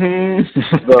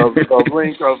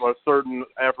link of a certain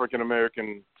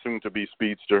African-American soon-to-be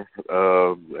speedster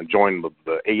and join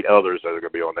the 8 others that are going to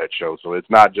be on that show. So it's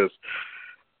not just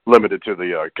limited to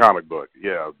the comic book.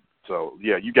 Yeah. So,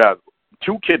 yeah, you got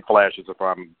 2 Kid Flashes, if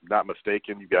I'm not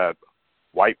mistaken. You got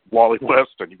White Wally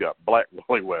West and you got Black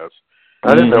Wally West.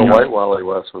 I didn't know White Wally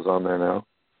West was on there now.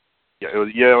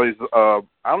 Yeah, he's, I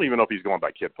don't even know if he's going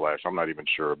by Kid Flash. I'm not even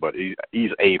sure, but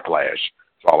he's a Flash.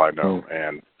 That's all I know.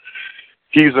 And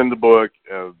he's in the book.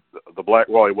 The Black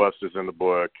Wally West is in the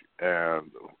book, and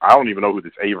I don't even know who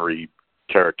this Avery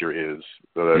character is.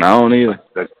 I don't either.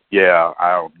 I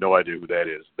have no idea who that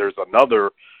is. There's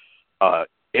another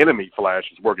enemy Flash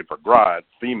who's working for Grodd,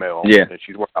 female, and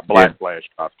she's wearing a black Flash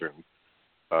costume.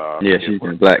 She's in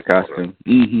a black costume.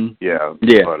 Mm-hmm. Yeah.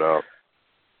 But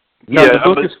the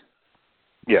book is.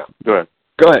 Yeah, go ahead.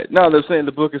 Go ahead. No, they're saying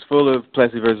the book is full of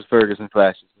Plessy versus Ferguson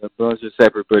Flashes. A bunch of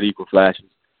separate but equal Flashes.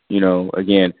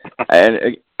 Again,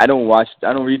 I don't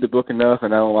read the book enough,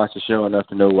 and I don't watch the show enough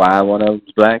to know why one of them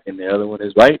is black and the other one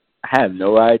is white. I have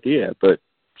no idea, but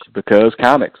because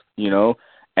comics,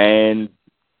 and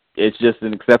it's just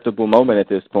an acceptable moment at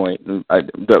this point.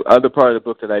 The other part of the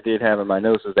book that I did have in my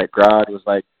notes is that Grodd was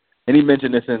like, and he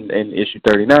mentioned this in issue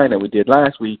 39 that we did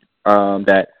last week,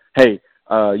 that, hey,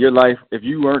 your life, if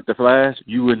you weren't the Flash,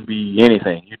 you wouldn't be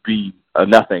anything. You'd be a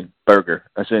nothing burger,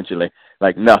 essentially.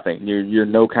 Like nothing. You're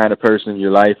no kind of person.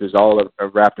 Your life is all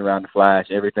wrapped around the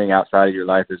Flash. Everything outside of your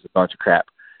life is a bunch of crap.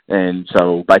 And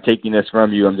so by taking this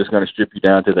from you, I'm just going to strip you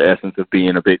down to the essence of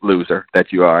being a big loser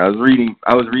that you are. I was reading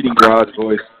Grodd's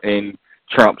voice and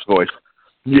Trump's voice.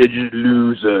 You're just a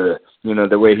loser.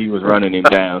 The way he was running him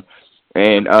down.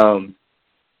 And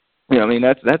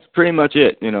that's pretty much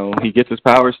it. He gets his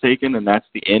powers taken, and that's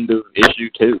the end of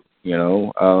issue 2.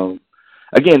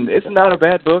 Again, it's not a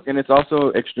bad book, and it's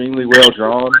also extremely well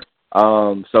drawn.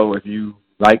 So if you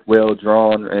like well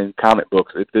drawn and comic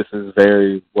books, this is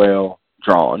very well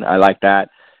drawn. I like that,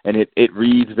 and it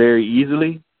reads very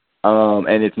easily.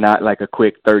 And it's not like a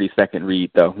quick 30-second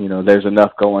read, though. There's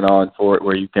enough going on for it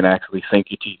where you can actually sink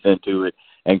your teeth into it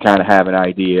and kind of have an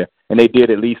idea. And they did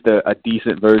at least a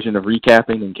decent version of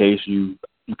recapping in case you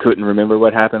couldn't remember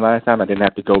what happened last time. I didn't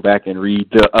have to go back and read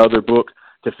the other book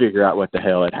to figure out what the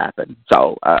hell had happened.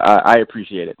 So I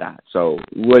appreciated that. So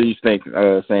what do you think,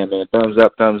 Sam, man? Thumbs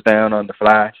up, thumbs down on The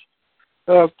Flash?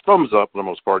 Thumbs up for the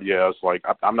most part, yeah. It's like,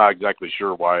 I'm not exactly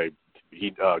sure why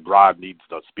Grodd needs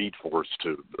the Speed Force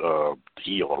to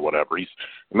heal or whatever. He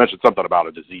mentioned something about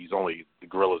a disease only the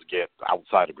gorillas get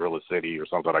outside of Gorilla City or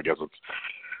something. I guess it's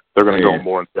they're going to go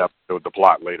more in depth with the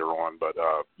plot later on. But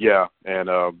yeah, and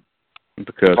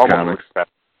because comics.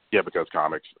 Yeah, because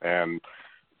comics. And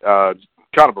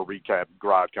kind of a recap,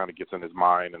 Grodd kind of gets in his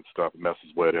mind and stuff,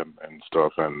 messes with him and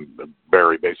stuff, and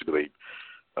Barry basically,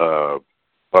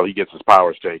 he gets his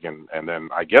powers taken, and then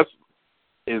I guess,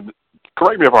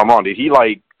 correct me if I'm wrong, did he,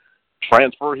 like,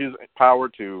 transfer his power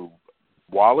to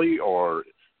Wally, or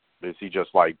is he just,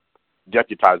 like,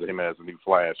 deputizing him as a new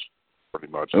Flash,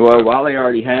 pretty much? Well, Wally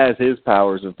already has his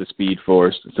powers of the Speed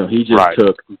Force, so he just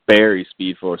took Barry's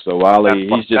Speed Force. So Wally,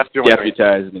 he's just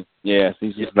deputizing him. Yes,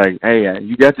 he's just like, hey,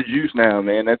 you got the juice now,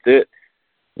 man. That's it.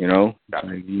 You know,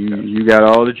 like, you got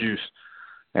all the juice.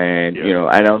 And, you know,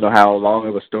 I don't know how long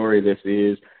of a story this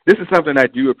is. This is something I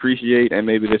do appreciate, and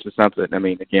maybe this is something, I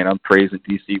mean, again, I'm praising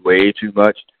DC way too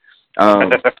much.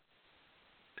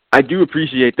 I do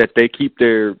appreciate that they keep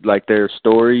their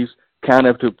stories kind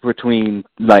of to between,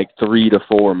 3 to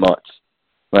 4 months.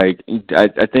 Like,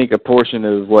 I think a portion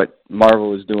of what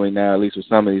Marvel is doing now, at least with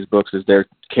some of these books, is they're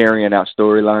carrying out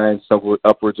storylines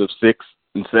upwards of 6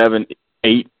 and 7,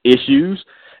 8 issues,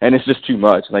 and it's just too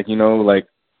much.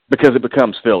 Because it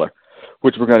becomes filler,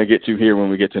 which we're going to get to here when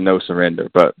we get to No Surrender.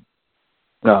 But,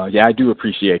 yeah, I do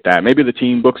appreciate that. Maybe the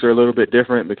team books are a little bit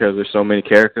different because there's so many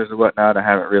characters and whatnot. I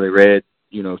haven't really read,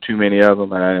 too many of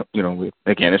them. And,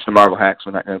 again, it's the Marvel Hacks.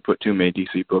 We're not going to put too many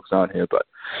DC books on here. But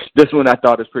this one I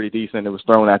thought was pretty decent. It was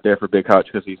thrown out there for Big Hutch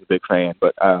because he's a big fan.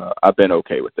 But I've been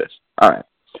okay with this. All right.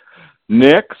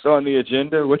 Next on the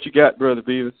agenda, what you got, Brother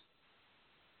Beavis?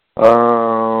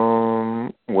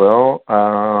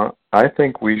 I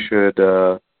think we should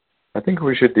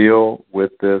deal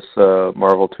with this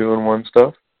Marvel 2-in-1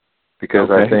 stuff because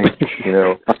I think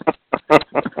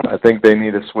I think they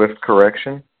need a swift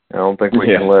correction. I don't think we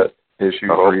can let issue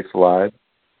 3 slide.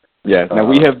 Yeah. Now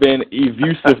we have been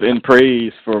effusive in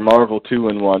praise for Marvel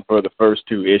 2-in-1 for the first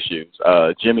 2 issues.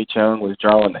 Jimmy Chung was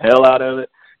drawing the hell out of it.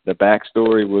 The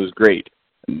backstory was great.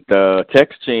 The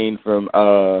text chain from,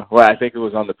 I think it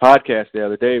was on the podcast the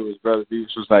other day, was Brother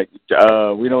Beavis was like,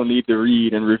 we don't need to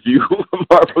read and review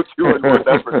Marvel 2-in-1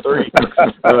 number 3.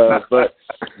 But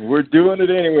we're doing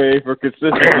it anyway for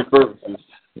consistency purposes.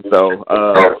 So,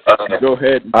 go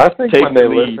ahead and I think take when they the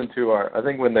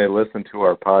lead. when they listen to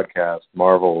our podcast,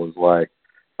 Marvel was like,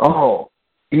 oh,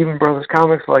 even Brothers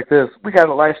Comics like this, we got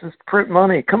a license to print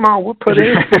money. Come on, we'll put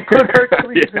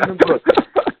Hercules in the book.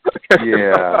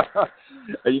 Yeah.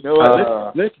 You know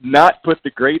what? Let's not put the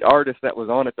great artist that was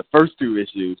on it the first 2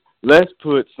 issues. Let's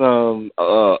put some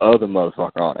other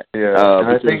motherfucker on it. Yeah,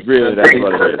 I think really that's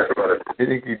what it is. I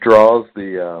think he draws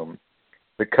the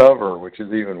cover, which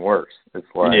is even worse. It's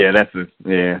like that's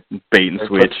bait and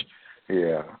switch.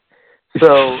 Yeah.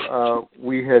 So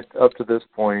we had up to this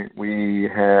point we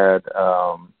had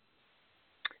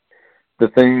the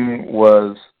thing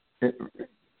was.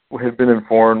 Had been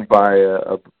informed by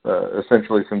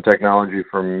essentially some technology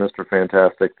from Mr.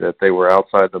 Fantastic that they were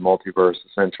outside the multiverse,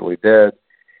 essentially dead,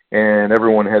 and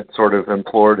everyone had sort of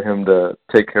implored him to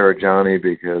take care of Johnny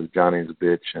because Johnny's a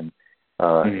bitch, and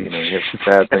if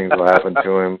bad things will happen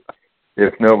to him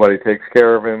if nobody takes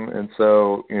care of him. And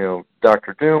so,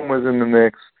 Dr. Doom was in the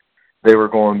mix. They were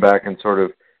going back and sort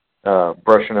of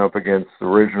brushing up against the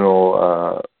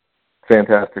original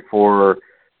Fantastic Four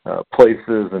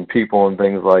places and people and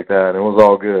things like that, and it was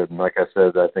all good. And like I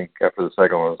said, I think after the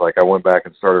second one, it was like I went back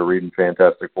and started reading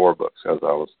Fantastic Four books as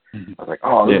I was like,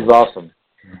 oh, this is awesome.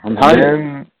 And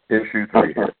then issue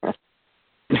 3 hit.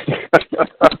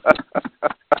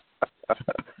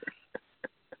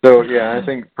 So yeah, I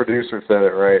think producer said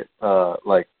it right.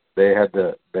 Like they had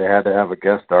to have a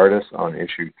guest artist on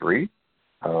issue 3.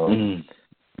 That's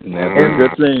a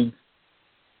good thing.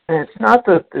 And it's not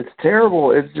that it's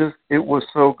terrible. It's just it was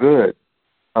so good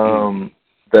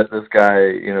that this guy,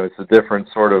 it's a different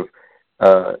sort of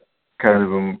kind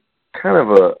of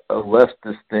a less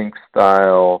distinct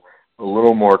style, a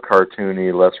little more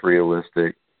cartoony, less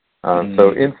realistic.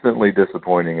 So instantly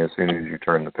disappointing as soon as you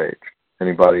turn the page.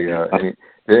 Anybody did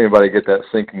anybody get that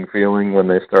sinking feeling when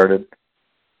they started?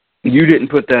 You didn't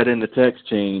put that in the text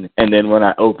chain, and then when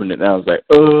I opened it, I was like,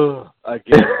 oh, a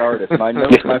guest artist. My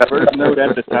first note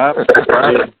at the top is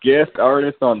guest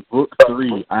artist on book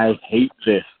 3. I hate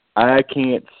this. I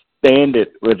can't stand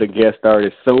it with a guest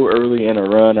artist so early in a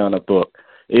run on a book.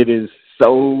 It is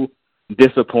so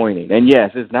disappointing. And yes,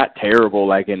 it's not terrible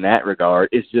like in that regard.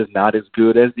 It's just not as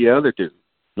good as the other 2.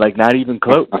 Like not even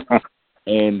close.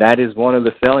 And that is one of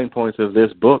the selling points of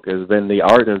this book has been the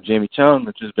art of Jimmy Chung,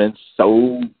 which has been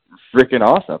so freaking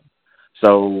awesome.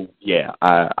 So yeah,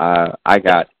 I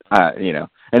got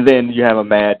and then you have a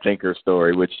Mad Thinker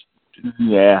story, which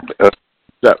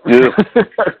So,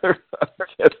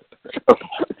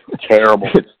 Terrible.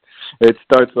 It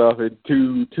starts off in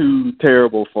two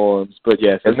terrible forms, but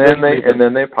yes. And then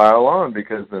they pile on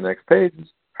because the next page is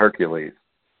Hercules.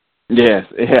 Yes,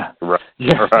 yeah. Right.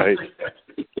 Yes. Right.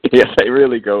 Yes, they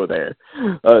really go there.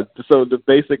 So the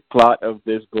basic plot of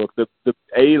this book, the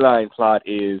A-line plot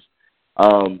is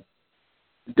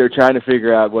they're trying to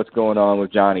figure out what's going on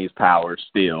with Johnny's powers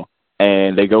still.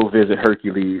 And they go visit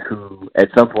Hercules, who at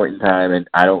some point in time, and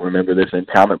I don't remember this in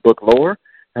comic book lore,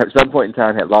 at some point in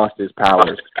time had lost his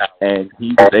powers, and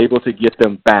he was able to get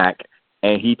them back.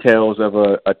 And he tells of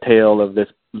a tale of this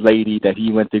lady that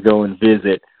he went to go and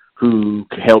visit who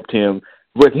helped him.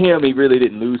 With him, he really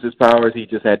didn't lose his powers. He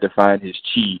just had to find his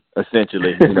chi,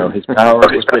 essentially. You know, his power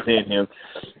was within him.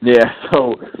 Yeah,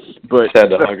 so, but... Had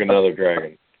to hug another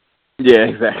dragon. Yeah,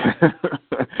 exactly.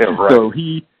 Yeah, right. So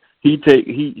he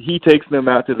takes them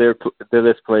out to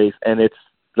this place, and it's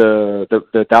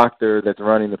the doctor that's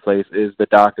running the place is the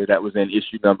doctor that was in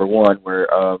issue number 1, where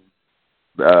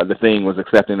the Thing was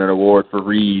accepting an award for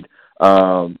Reed,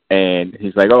 and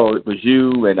he's like, "Oh, it was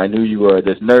you, and I knew you were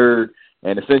this nerd."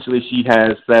 And essentially, she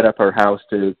has set up her house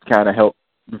to kind of help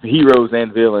heroes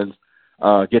and villains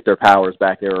get their powers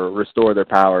back or restore their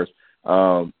powers,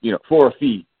 for a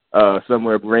fee.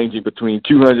 Somewhere ranging between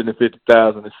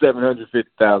 $250,000 and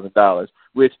 $750,000,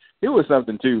 which it was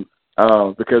something too.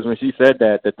 Because when she said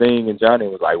that, the Thing and Johnny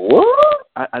was like, "What?"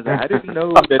 I didn't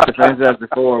know that the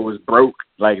Fantastic Four was broke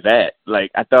like that.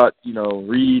 Like, I thought,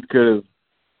 Reed could have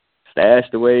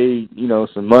stashed away,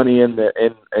 some money in the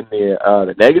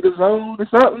negative zone or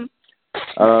something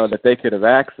that they could have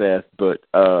accessed. But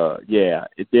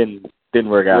it didn't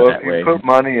work out that way. If you put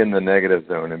money in the negative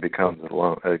zone, it becomes a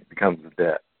loan. It becomes a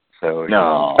debt. So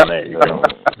no, there you go.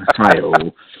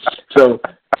 So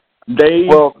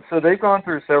they've gone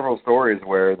through several stories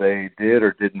where they did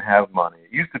or didn't have money.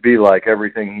 It used to be like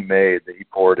everything he made that he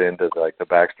poured into like the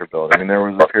Baxter Building. I mean, there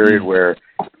was a period where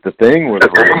the Thing was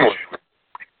rich,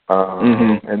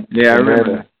 and I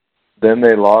remember. Then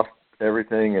they lost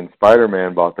everything, and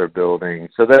Spider-Man bought their building.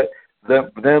 So that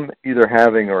them either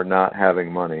having or not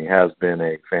having money has been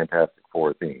a Fantastic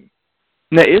Four theme.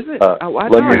 Now, is it?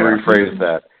 Let me rephrase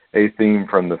that. A theme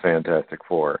from the Fantastic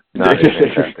Four, not a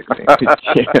Fantastic theme.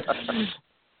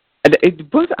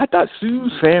 I thought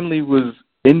Sue's family was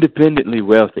independently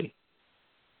wealthy.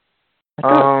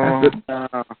 I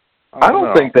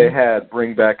don't think they had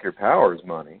bring back your powers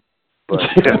money, but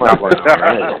they might want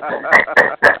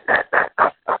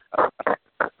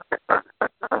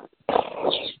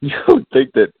You would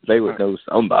think that they would know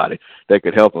somebody that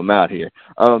could help them out here.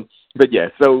 But yeah,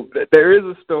 so there is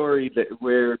a story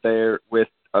where they're with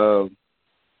the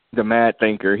Mad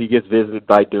Thinker. He gets visited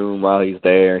by Doom while he's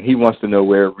there, and he wants to know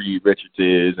where Reed Richards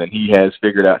is, and he has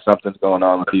figured out something's going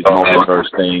on with these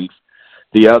multiverse things.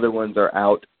 The other ones are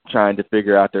out trying to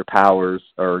figure out their powers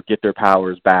or get their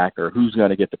powers back, or who's going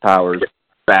to get the powers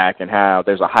back and how.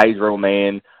 There's a Hydro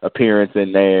Man appearance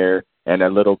in there and a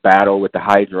little battle with the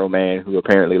Hydro Man who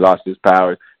apparently lost his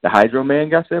powers. The Hydro Man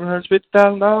got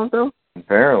 $750,000 though?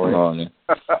 Apparently. Oh,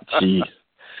 jeez.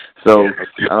 So,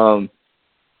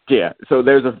 so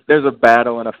there's a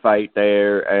battle and a fight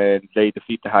there, and they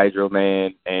defeat the Hydro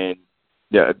Man. And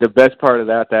the best part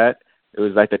about that, it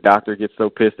was like the doctor gets so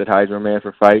pissed at Hydro Man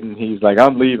for fighting. He's like,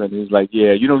 "I'm leaving." He's like,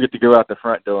 "Yeah, you don't get to go out the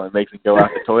front door," and makes him go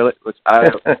out the toilet. Which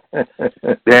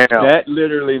that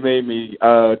literally made me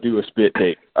do a spit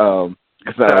take. Because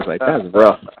I was like, "That's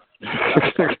rough."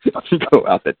 Go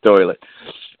out the toilet.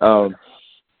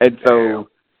 And so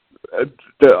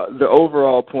the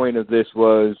overall point of this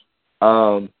was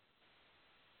the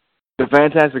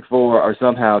Fantastic Four are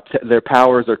somehow, their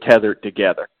powers are tethered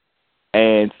together.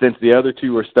 And since the other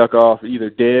two are stuck off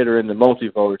either dead or in the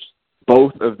multiverse,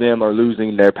 both of them are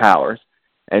losing their powers.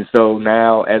 And so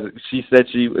now, as she said,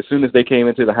 as soon as they came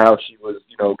into the house, she was,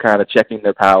 kind of checking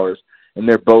their powers, and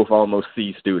they're both almost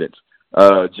C students.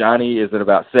 Johnny is at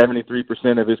about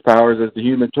 73% of his powers as the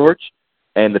Human Torch,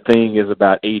 and the Thing is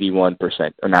about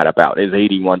 81%, or not about, is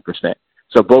 81%.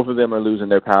 So both of them are losing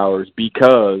their powers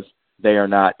because they are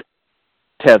not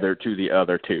tethered to the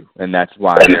other two, and that's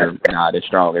why they're not as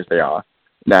strong as they are.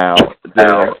 Now,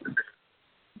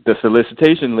 the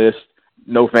solicitation list,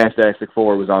 no Fantastic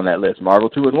Four was on that list. Marvel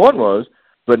 2-in-1 was,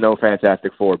 but no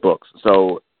Fantastic Four books.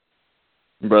 So,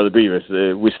 Brother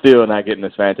Beavis, we're still not getting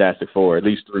this Fantastic Four, at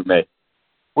least through May.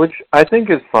 Which I think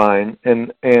is fine,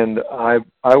 and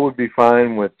I would be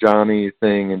fine with Johnny,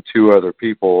 Thing, and two other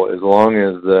people as long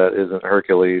as that isn't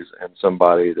Hercules and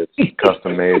somebody that's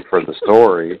custom made for the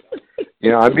story.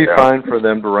 I'd be fine for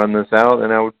them to run this out,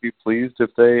 and I would be pleased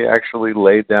if they actually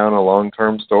laid down a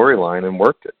long-term storyline and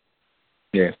worked it.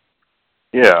 Yeah.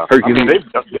 Yeah. Hercules.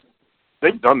 I mean,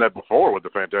 they've done that before with the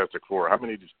Fantastic Four. How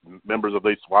many members have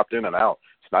they swapped in and out?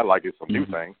 It's not like it's a new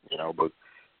thing, but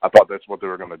I thought that's what they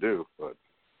were going to do, but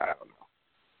I don't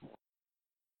know.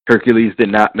 Hercules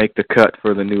did not make the cut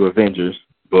for the new Avengers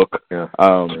book. Yeah.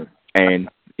 And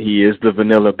he is the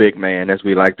vanilla big man, as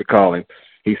we like to call him.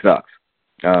 He sucks.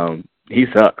 He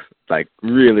sucks, like,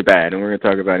 really bad. And we're going to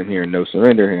talk about him here in No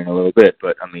Surrender here in a little bit.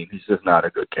 But, I mean, he's just not a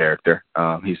good character.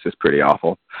 He's just pretty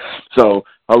awful. So,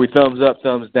 are we thumbs up,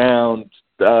 thumbs down,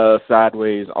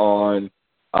 sideways on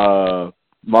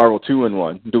Marvel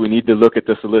 2-in-1? Do we need to look at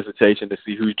the solicitation to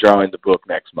see who's drawing the book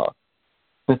next month?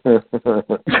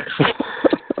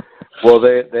 Well,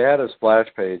 they had a splash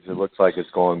page. It looks like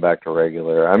it's going back to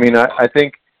regular. I mean, I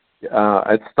think you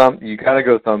got to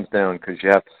go thumbs down because you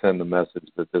have to send the message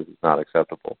that this is not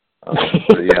acceptable.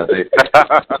 But yeah,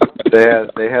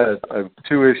 they had a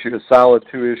solid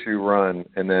 2-issue run,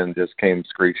 and then just came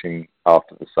screeching off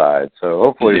to the side. So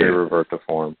hopefully they revert to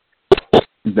form.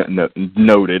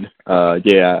 Noted.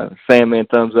 Yeah, Sandman,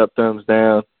 thumbs up, thumbs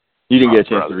down. You didn't get a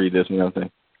chance to read this one, I don't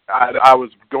think. I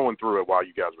was going through it while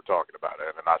you guys were talking about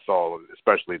it, and I saw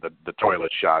especially the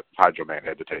toilet shot Hydro Man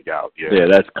had to take out. Yeah,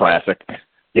 that's classic.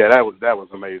 Yeah, that was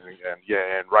amazing,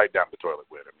 and right down the toilet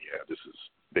with him. Yeah, this is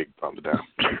big thumbs down.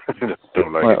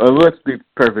 Let's be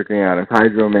perfectly honest.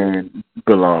 Hydro Man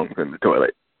belongs in the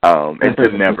toilet, and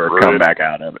should never come back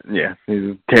out of it. Yeah,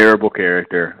 he's a terrible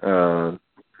character.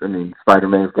 I mean,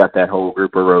 Spider-Man's got that whole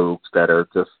group of rogues that are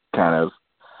just kind of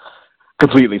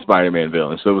completely Spider-Man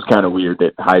villains. So it was kind of weird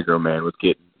that Hydro Man was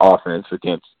getting offense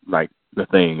against, like, the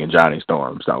Thing and Johnny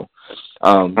Storm. So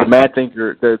the Mad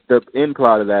Thinker, the end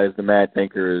plot of that is the Mad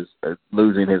Thinker is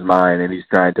losing his mind, and he's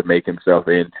trying to make himself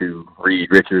into Reed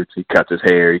Richards. He cuts his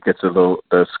hair. He gets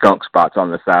the skunk spots on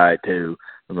the side, too.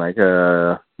 I'm like,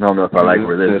 I don't know if I like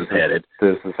where this is headed.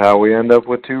 This is how we end up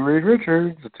with 2 Reed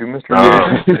Richards, 2 Mr.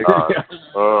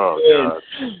 Oh, God.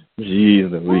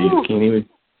 Jeez Louise.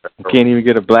 Can't even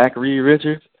get a black Reed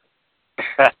Richards?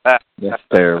 That's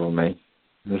terrible, man.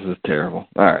 This is terrible.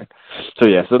 All right. So,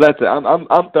 yeah, so that's it.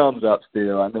 I'm thumbs up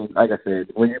still. I mean, like I said,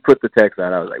 when you put the text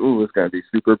out, I was like, ooh, it's going to be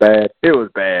super bad. It was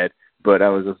bad, but I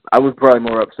was probably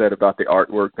more upset about the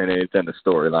artwork than the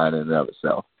storyline in and of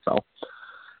itself. So,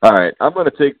 all right, I'm going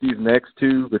to take these next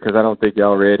 2 because I don't think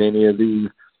y'all read any of these.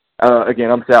 Again,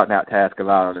 I'm shouting out Task a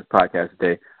lot on this podcast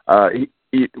today.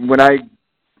 When I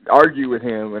argue with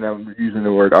him, and I'm using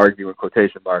the word argue in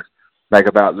quotation marks, like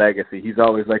about Legacy, he's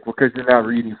always like, well, because you're not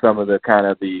reading some of the kind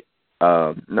of the,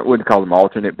 I wouldn't call them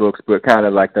alternate books, but kind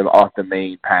of like the off the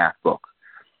main path books.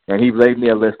 And he laid me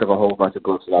a list of a whole bunch of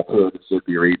books that I could and should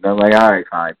be reading. I'm like, all right,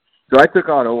 fine. So I took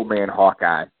on Old Man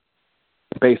Hawkeye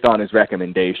based on his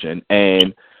recommendation,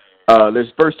 and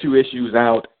there's first 2 issues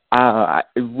out.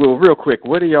 Well, real quick,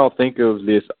 what do y'all think of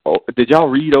this? Did y'all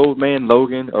read Old Man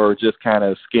Logan or just kind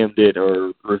of skimmed it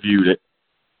or reviewed it?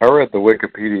 I read the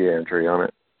Wikipedia entry on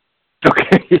it.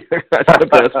 Okay, that's the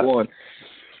best one.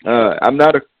 I'm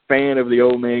not a fan of the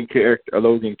Old Man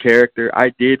Logan character.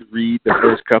 I did read the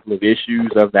first couple of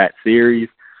issues of that series.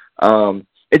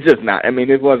 It's just not. I mean,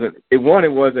 it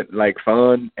wasn't like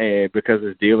fun, and because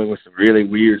it's dealing with some really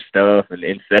weird stuff and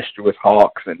incestuous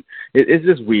hawks, and it's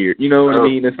just weird. You know what I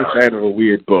mean? It's just kind of a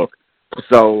weird book.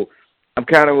 So I'm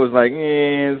kind of was like,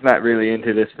 it's not really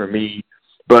into this for me.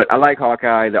 But I like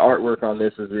Hawkeye. The artwork on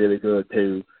this is really good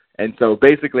too. And so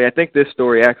basically, I think this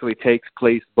story actually takes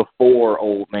place before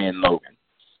Old Man Logan.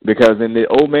 Because in the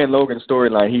Old Man Logan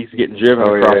storyline, he's getting driven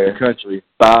across the country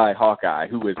by Hawkeye,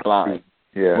 who is blind.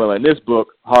 Yeah. Well, in this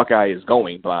book, Hawkeye is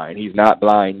going blind. He's not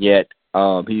blind yet.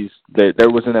 There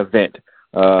was an event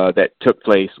that took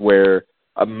place where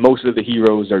most of the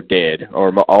heroes are dead,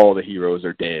 or all the heroes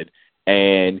are dead.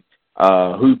 And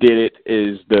who did it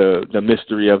is the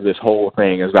mystery of this whole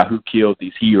thing, is about who killed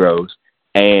these heroes.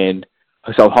 And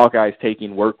so Hawkeye's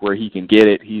taking work where he can get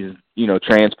it. He's,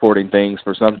 transporting things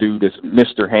for some dude, this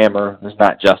Mr. Hammer. It's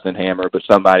not Justin Hammer, but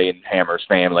somebody in Hammer's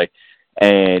family.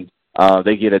 And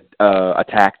they get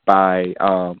attacked by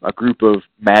a group of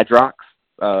Madrox,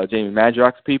 Jamie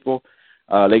Madrox people.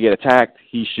 They get attacked.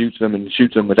 He shoots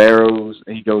them with arrows.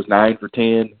 And he goes 9 for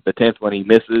 10. The 10th one he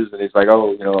misses, and he's like,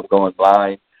 I'm going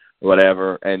blind,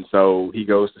 whatever. And so he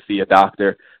goes to see a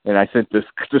doctor. And I sent the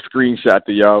screenshot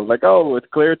to y'all, like, it's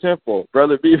Claire Temple,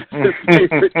 Brother Beavis'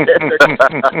 favorite character.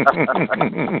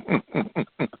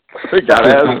 We gotta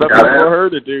have something for her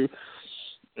to do.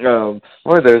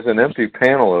 Boy, there's an empty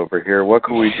panel over here. What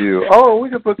can we do? Oh,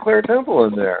 we could put Claire Temple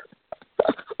in there.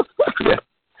 Yeah.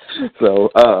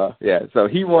 So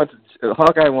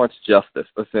Hawkeye wants justice,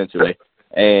 essentially.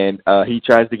 And he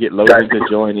tries to get Logan to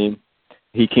join him.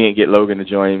 he can't get Logan to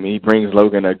join him. He brings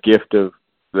Logan a gift of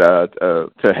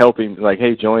to help him, like,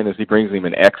 hey, join us. He brings him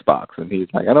an Xbox, and he's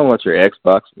like, I don't want your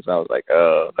Xbox. And so I was like,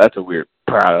 that's a weird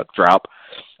product drop.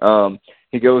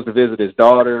 He goes to visit his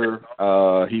daughter.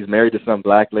 He's married to some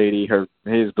black lady.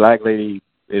 His black lady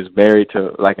is married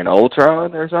to like an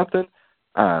Ultron or something.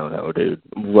 I don't know, dude.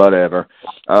 Whatever.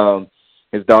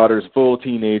 His daughter's full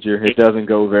teenager. It doesn't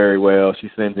go very well. She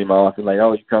sends him off and like,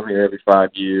 oh, you come here every 5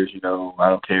 years. I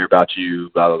don't care about you.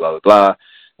 Blah blah blah blah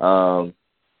blah.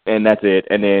 And that's it.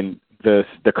 And then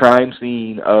the crime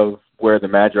scene of where the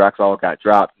Madrox all got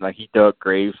dropped, like he dug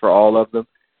graves for all of them,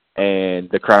 and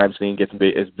the crime scene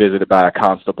is visited by a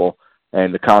constable.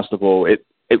 And the constable,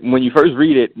 when you first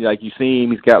read it, like you see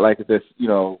him, he's got like this,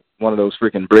 one of those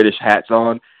freaking British hats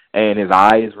on, and his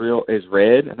eye is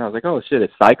red. And I was like, oh shit,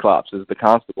 it's Cyclops is the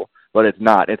constable, but it's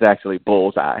not. It's actually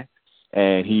Bullseye,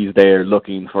 and he's there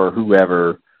looking for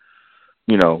whoever.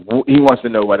 He wants to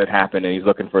know what had happened, and he's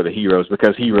looking for the heroes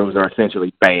because heroes are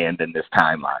essentially banned in this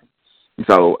timeline.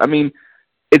 So, I mean,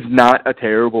 it's not a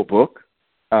terrible book.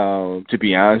 To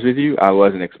be honest with you, I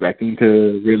wasn't expecting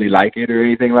to really like it or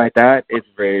anything like that. It's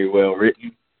very well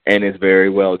written, and it's very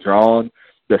well drawn.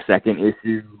 The second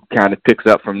issue kind of picks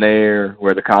up from there,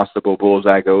 where the constable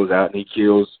Bullseye goes out and he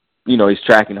kills, he's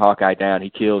tracking Hawkeye down. He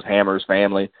kills Hammer's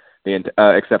family,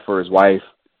 except for his wife.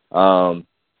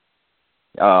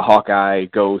 Hawkeye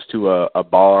goes to a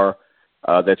bar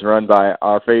that's run by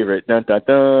our favorite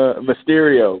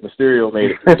Mysterio. Mysterio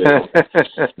made it.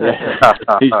 Yeah.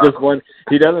 He's just one.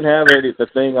 He doesn't have the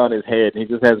thing on his head. He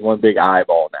just has one big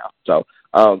eyeball now. So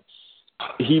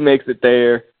he makes it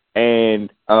there, and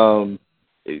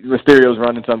Mysterio's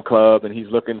running some club, and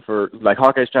he's looking for, like,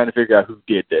 Hawkeye's trying to figure out who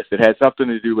did this. It had something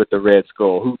to do with the Red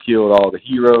Skull, who killed all the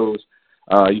heroes.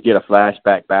 You get a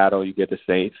flashback battle. You get to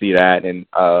see that, and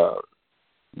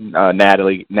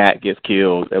Nat gets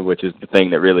killed, which is the thing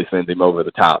that really sends him over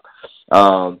the top.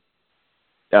 And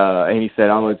he said,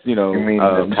 you mean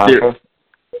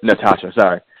Natasha,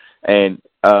 sorry. And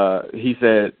he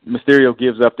said, Mysterio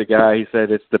gives up the guy. He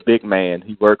said it's the big man.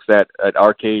 He works at an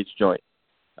arcade joint.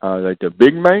 Like the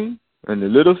big man and the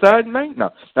little side man?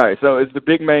 No. All right, so it's the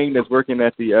big man that's working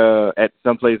at at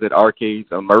someplace at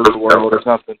arcades, a Murder World or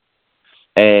something.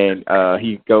 And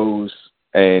he goes,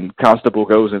 and Constable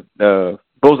goes, and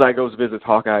Bullseye goes to visit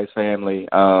Hawkeye's family.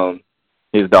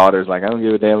 His daughter's like, I don't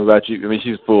give a damn about you. I mean,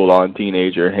 she's full-on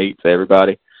teenager and hates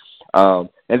everybody. And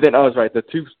then, I was right, the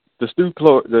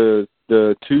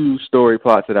two story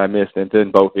plots that I missed, and then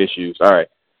both issues. All right,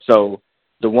 so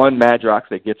the one Madrox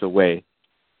that gets away,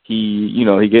 he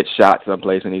gets shot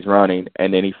someplace and he's running,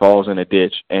 and then he falls in a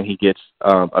ditch and he gets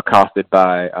accosted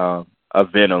by a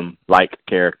Venom-like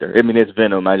character. I mean, it's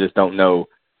Venom. I just don't know.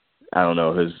 I don't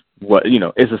know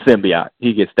it's a symbiote.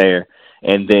 He gets there,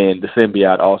 and then the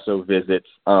symbiote also visits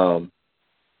the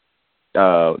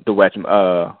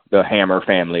Hammer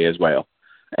family as well,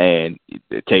 and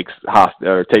it takes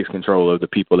control of the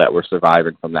people that were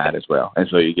surviving from that as well. And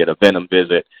so you get a Venom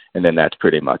visit, and then that's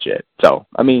pretty much it. So,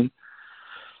 I mean,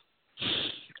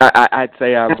 I'd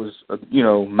say I was,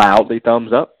 mildly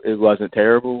thumbs up. It wasn't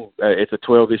terrible. It's a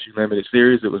 12-issue limited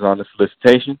series. It was on the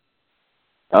solicitation.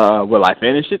 Will I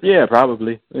finish it? Yeah,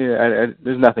 probably. Yeah,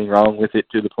 there's nothing wrong with it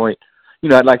to the point.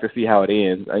 I'd like to see how it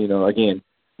ends. Again,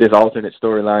 this alternate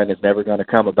storyline is never going to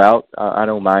come about. I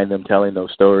don't mind them telling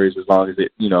those stories as long as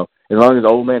as long as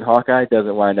Old Man Hawkeye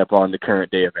doesn't wind up on the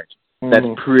current day Avengers. That's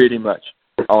pretty much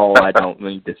all I don't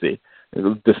need to see.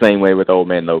 The same way with Old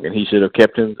Man Logan. He should have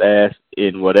kept his ass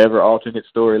in whatever alternate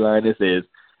storyline this is,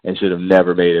 and should have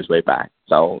never made his way back.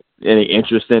 So, any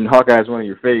interest in Hawkeye's one of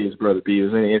your faves, Brother B?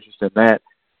 Is any interest in that?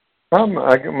 I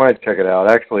might check it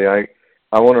out. Actually, I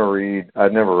want to read.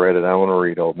 I've never read it. I want to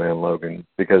read Old Man Logan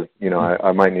because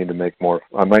I might need to make more.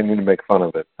 I might need to make fun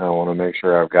of it. I want to make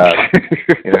sure I've got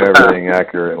everything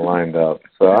accurate and lined up.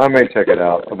 So I may check it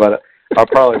out, but I'll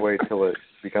probably wait till it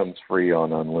becomes free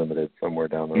on Unlimited somewhere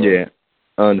down the road. Yeah,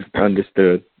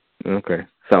 understood. Okay.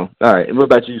 So, all right. What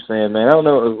about you, Sam? Man, I don't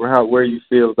know where you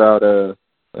feel about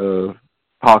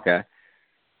Hawkeye.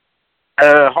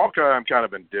 Hawkeye, I'm kind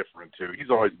of indifferent to. He's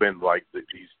always been like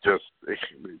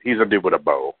he's a dude with a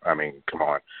bow. I mean, come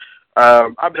on. I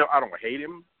don't hate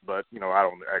him, but I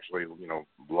don't actually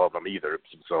love him either.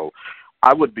 So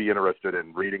I would be interested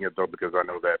in reading it though, because I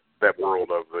know that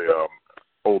world of the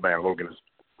Old Man Logan is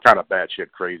kind of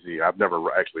batshit crazy. I've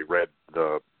never actually read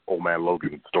the Old Man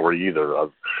Logan story either.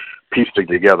 I've pieced it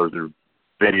together through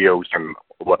videos and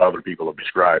what other people have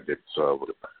described it. So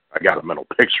I got a mental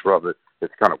picture of it.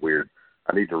 It's kind of weird.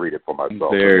 I need to read it for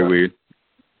myself. Very weird.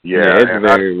 Yeah, it's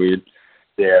very weird.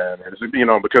 Yeah, and it's,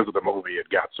 because of the movie, it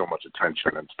got so much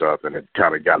attention and stuff, and it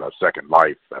kind of got a second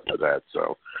life after that.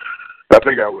 So I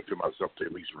think I would do myself to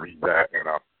at least read that, and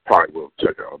I probably will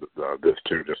check out this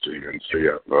too, just to even see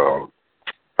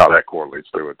how that correlates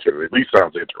to it too. At least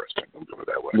sounds interesting. I'll do it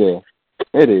that way. Yeah,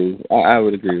 it is. I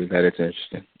would agree with that. It's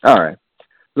interesting. All right,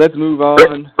 let's move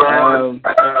on.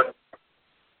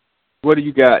 What do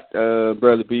you got,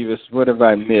 Brother Beavis? What have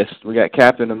I missed? We got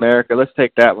Captain America. Let's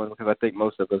take that one because I think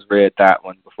most of us read that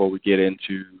one before we get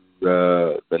into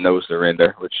the No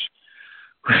Surrender, which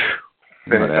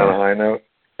finish on a high note.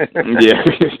 Yeah.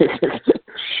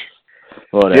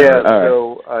 Whatever. Yeah,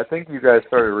 All so I think you guys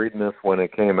started reading this when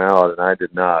it came out, and I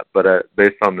did not. But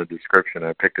based on the description,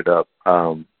 I picked it up.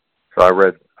 So I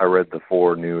read the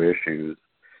 4 new issues.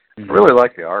 Mm-hmm. I really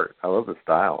like the art. I love the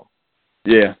style.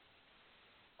 Yeah.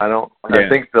 I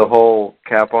think the whole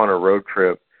Cap on a road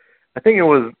trip, I think it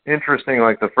was interesting.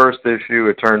 Like the first issue,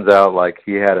 it turns out like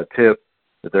he had a tip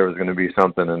that there was going to be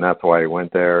something, and that's why he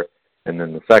went there. And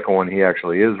then the second one, he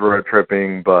actually is road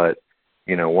tripping, but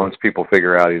once people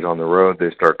figure out he's on the road, they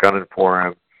start gunning for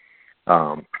him.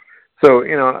 So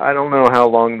I don't know how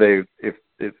long if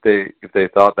they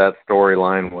thought that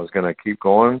storyline was going to keep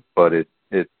going, but it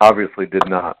obviously did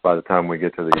not by the time we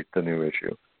get to the new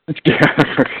issue.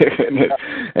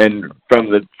 And from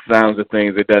the sounds of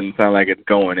things, it doesn't sound like it's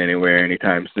going anywhere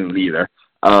anytime soon either.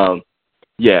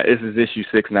 Yeah, this is issue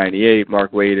 698.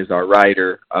 Mark Waid is our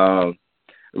writer.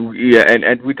 Yeah,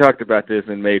 and we talked about this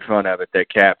and made fun of it, that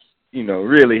Cap's,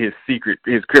 really his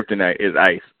kryptonite is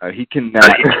ice. He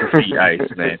cannot defeat ice,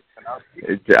 man.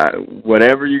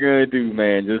 Whatever you're going to do,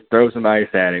 man, just throw some ice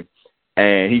at him.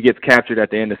 And he gets captured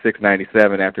at the end of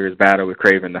 697 after his battle with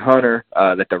Kraven the Hunter,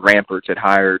 that the Ramparts had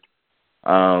hired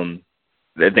them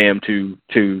to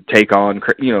take on,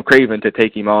 Kraven to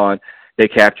take him on. They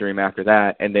capture him after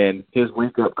that, and then his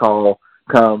wake-up call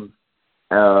comes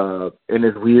in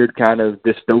this weird kind of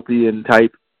dystopian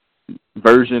type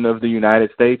version of the United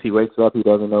States. He wakes up, he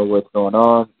doesn't know what's going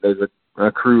on. There's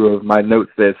a crew of, my note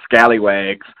says,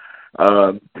 scallywags,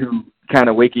 who kind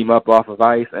of wake him up off of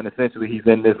ice, and essentially he's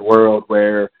in this world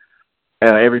where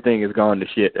everything has gone to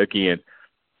shit again.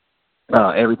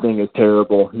 Everything is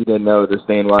terrible. He didn't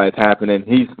understand why it's happening.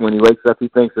 When he wakes up, he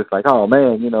thinks it's like, oh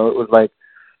man, it was like,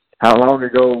 how long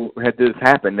ago had this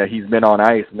happened that he's been on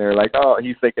ice? And they're like, oh,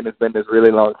 he's thinking it's been this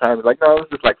really long time. He's like, no, it was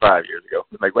just like 5 years ago.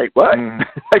 He's like, wait, what?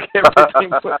 Like everything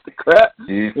went to crap.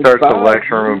 He starts to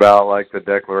lecture him about like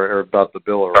about the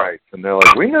Bill of Rights, and they're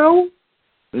like, we know.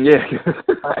 Yeah.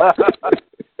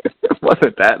 It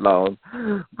wasn't that long.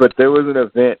 But there was an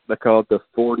event called the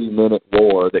 40-Minute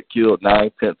War that killed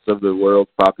 9/10 of the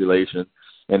world's population,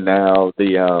 and now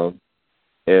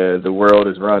the world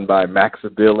is run by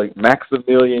Maximilian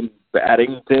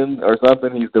Baddington or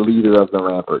something. He's the leader of the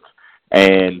Ramparts,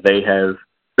 and they have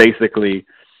basically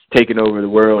taken over the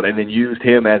world and then used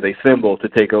him as a symbol to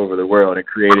take over the world and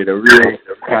created a real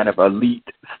kind of elite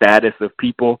status of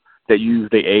people that use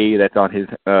the A that's on his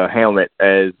helmet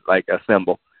as like a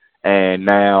symbol. And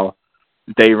now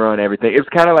they run everything. It's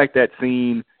kind of like that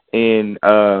scene in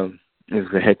I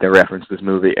hate to reference this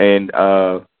movie, and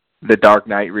The Dark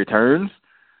Knight Returns,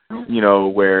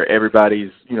 where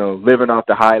everybody's, living off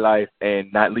the high life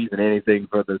and not leaving anything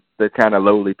for the kind of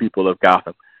lowly people of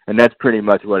Gotham. And that's pretty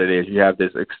much what it is. You have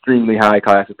this extremely high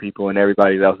class of people, and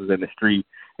everybody else is in the street,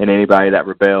 and anybody that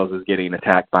rebels is getting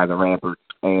attacked by the Ramparts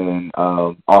and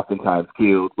oftentimes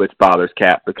killed, which bothers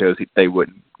Cap because they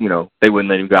wouldn't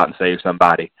let him go out and save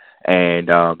somebody. And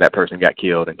that person got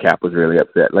killed, and Cap was really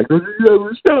upset. Like, don't you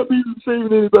ever stop me from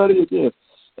saving anybody again?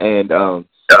 And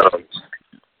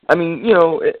I mean,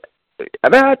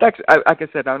 like I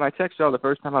said, when I texted y'all the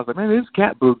first time, I was like, man, this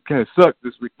Cat book kind of sucked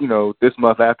this week, this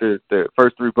month after the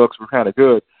first 3 books were kind of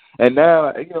good. And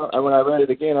now, when I read it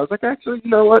again, I was like, actually,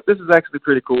 you know what? This is actually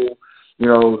pretty cool.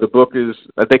 The book is,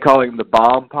 they call him the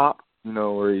Bomb Pop,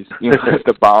 where he's,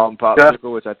 the Bomb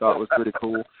Popsicle, which I thought was pretty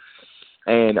cool.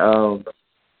 And,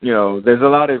 there's a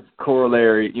lot of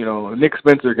corollary, Nick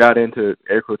Spencer got into,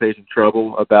 air quotation,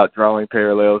 trouble about drawing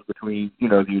parallels between,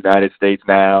 the United States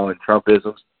now and Trumpisms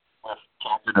with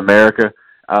Captain America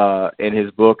in his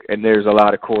book. And there's a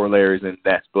lot of corollaries in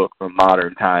that book from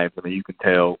modern times. I mean, you can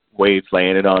tell Wade's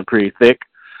laying it on pretty thick.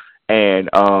 And,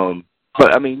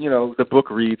 but I mean, the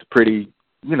book reads pretty,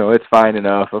 it's fine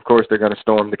enough. Of course, they're going to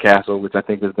storm the castle, which I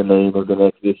think is the name of the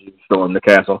next issue, Storm the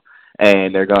Castle.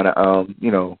 And they're going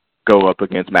to, go up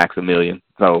against Maximilian.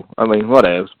 So, I mean, what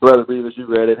else? Brother Beavis, you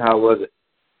read it. How was it?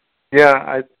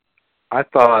 Yeah, I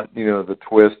thought, the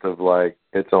twist of, like,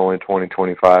 it's only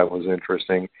 2025 was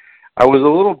interesting. I was a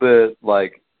little bit,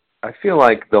 like, I feel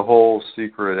like the whole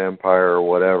Secret Empire or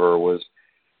whatever was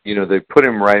they put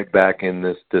him right back in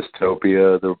this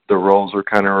dystopia. The roles are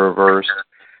kind of reversed.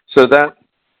 So that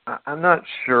I'm not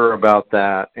sure about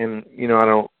that, and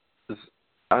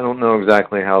I don't know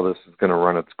exactly how this is going to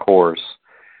run its course.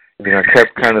 I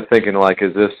kept kind of thinking, like,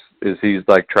 is he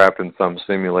like trapped in some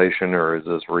simulation, or is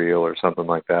this real, or something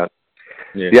like that?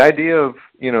 Yeah. The idea of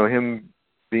him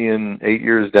being 8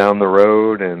 years down the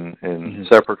road and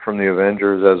separate from the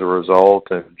Avengers as a result,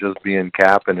 and just being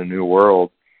Cap in a new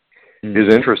world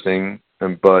is interesting.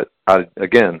 But I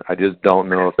just don't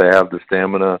know if they have the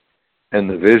stamina and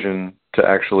the vision to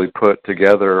actually put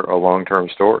together a long-term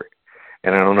story.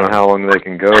 And I don't know how long they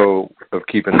can go of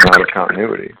keeping him out of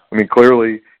continuity. I mean,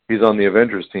 clearly he's on the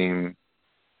Avengers team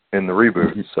in the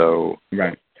reboot, so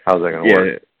right. How's that going to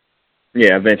work?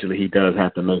 Yeah, eventually he does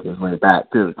have to make his way back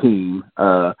to the team.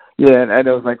 And I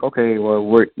was like, okay,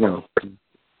 well,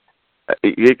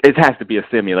 it has to be a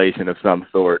simulation of some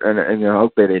sort, and I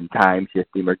hope they didn't time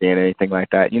shift him again or anything like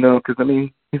that, because I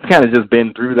mean he's kind of just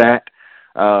been through that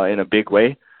in a big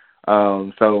way.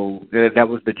 So that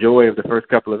was the joy of the first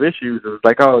couple of issues. It was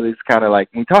like, oh, it's kind of like,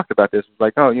 we talked about this, it was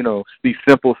like, oh, these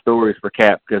simple stories for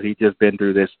Cap, because he's just been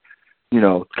through this,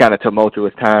 kind of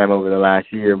tumultuous time over the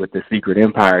last year with the Secret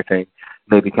Empire thing,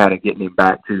 maybe kind of getting him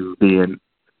back to being,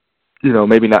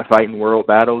 maybe not fighting world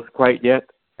battles quite yet.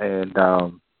 And,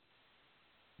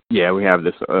 we have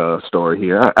this story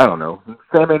here. I don't know.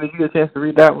 Sammy, did you get a chance to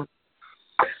read that one?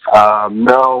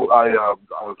 No, I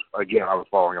was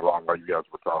following along while you guys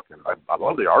were talking. I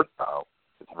love the art style.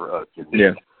 It's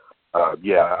unique. I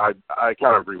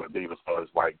kind of agree with Davis.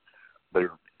 It's like they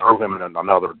throw him in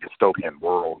another dystopian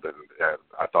world, and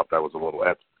I thought that was a little.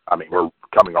 I mean, we're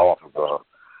coming off of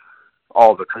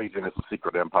all the craziness of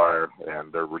Secret Empire,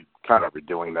 and they're kind of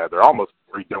redoing that. They're almost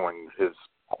redoing his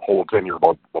whole tenure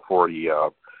before he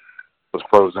was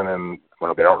frozen, and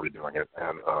they are redoing it,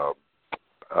 and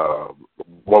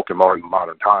woke in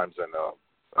modern times and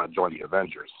joined the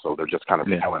Avengers. So they're just kind of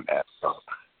telling that. So,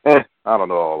 I don't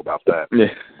know all about that.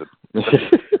 Yeah.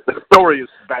 The story is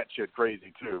batshit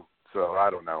crazy too. So I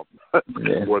don't know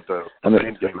what the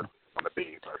end game is going to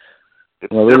be.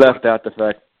 Well, we left out the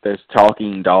fact there's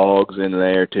talking dogs in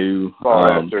there too.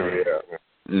 There's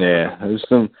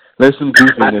some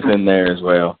goofiness in there as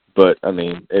well, but I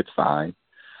mean it's fine.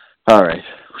 All right,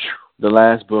 the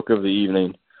last book of the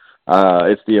evening.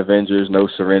 It's the Avengers No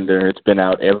Surrender. It's been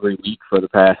out every week for the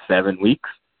past 7 weeks.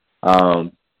 I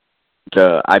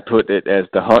put it as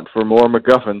The Hunt for More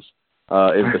MacGuffins is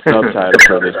the subtitle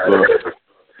for this book.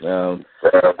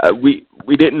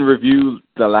 We didn't review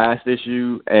the last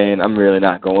issue, and I'm really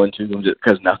not going to, just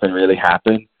because nothing really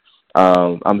happened.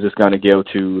 I'm just going to go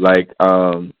to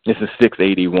this is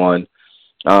 681.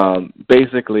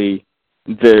 Basically,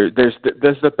 there's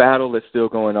the battle that's still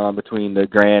going on between the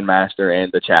Grandmaster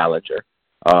and the Challenger.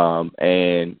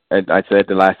 And I said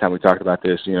the last time we talked about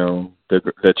this,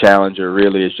 the Challenger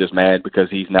really is just mad because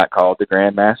he's not called the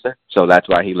Grandmaster. So that's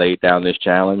why he laid down this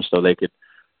challenge, so they could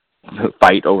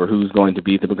fight over who's going to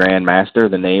be the Grandmaster,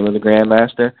 the name of the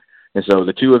Grandmaster. And so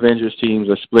the two Avengers teams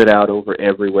are split out over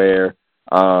everywhere.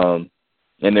 And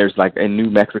there's in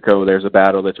New Mexico, there's a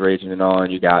battle that's raging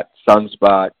on. You got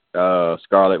Sunspot,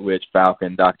 Scarlet Witch,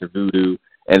 Falcon, Dr. Voodoo,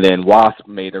 and then Wasp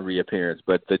made a reappearance,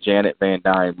 but the Janet Van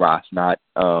Dyne Wasp, not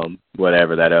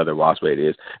whatever that other Wasp lady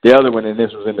is. The other one, and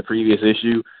this was in the previous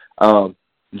issue,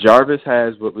 Jarvis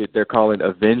has what they're calling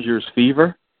Avengers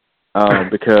Fever,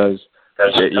 because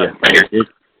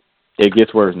it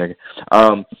gets worse, nigga.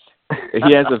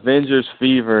 He has Avengers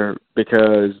Fever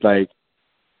because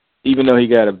even though he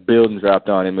got a building dropped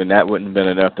on him, and that wouldn't have been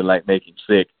enough to make him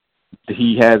sick,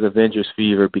 he has Avengers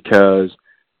Fever because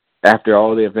after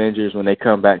all the Avengers, when they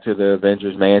come back to the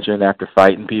Avengers Mansion after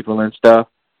fighting people and stuff,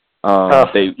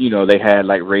 they had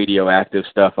radioactive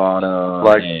stuff on them,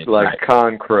 like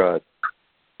Con Crud.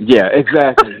 Yeah,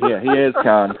 exactly. Yeah, he is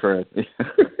Con Crud.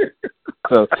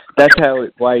 So that's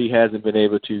why he hasn't been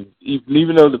able to,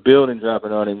 even though the building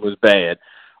dropping on him was bad,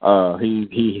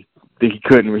 he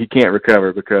can't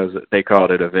recover because they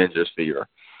called it Avengers Fever.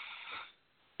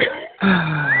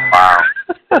 Wow.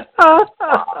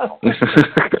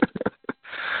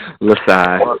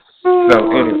 Lasai.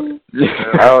 So anyway,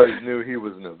 I always knew he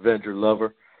was an Avenger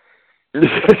lover.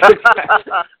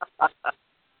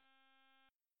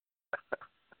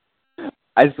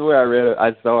 I swear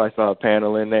I saw a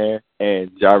panel in there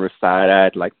and Jarvis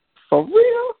side-eyed for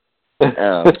real?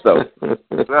 So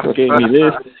gave me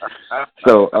this.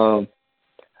 So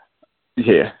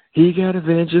he got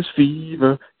Avengers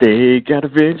Fever. They got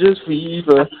Avengers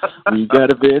Fever. We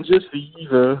got Avengers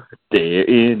Fever. They're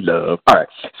in love. All right.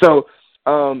 So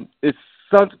it's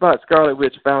Sunspot, Scarlet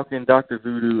Witch, Falcon, Dr.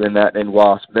 Voodoo, and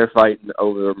Wasp, they're fighting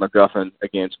over MacGuffin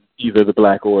against either the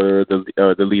Black Order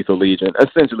or the Lethal Legion.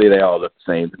 Essentially, they all look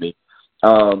the same to me.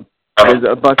 There's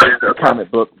a bunch of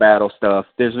comic book battle stuff.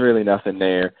 There's really nothing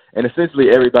there. And essentially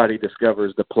everybody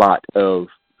discovers the plot of,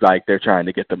 like, they're trying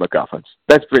to get the MacGuffins.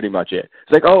 That's pretty much it.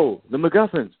 It's like, oh, the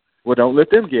MacGuffins. Well, don't let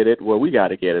them get it. Well, we got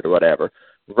to get it or whatever.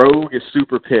 Rogue is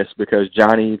super pissed because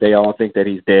Johnny, they all think that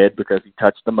he's dead because he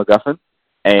touched the MacGuffin.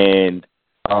 And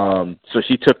so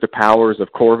she took the powers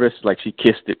of Corvus, like she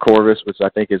kissed at Corvus, which I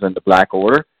think is in the Black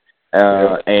Order,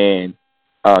 and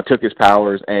took his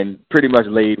powers and pretty much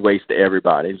laid waste to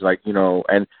everybody. It's like, you know,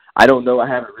 and I don't know, I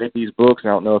haven't read these books. I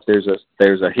don't know if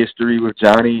there's a history with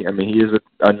Johnny. I mean, he is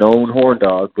a known horn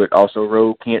dog, but also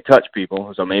Rogue can't touch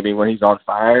people. So maybe when he's on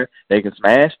fire, they can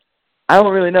smash. I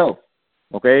don't really know.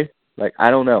 Okay? Like, I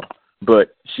don't know.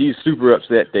 But she's super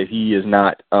upset that he is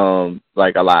not,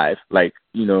 like, alive. Like,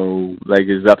 you know, like,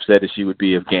 as upset as she would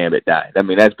be if Gambit died. I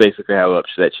mean, that's basically how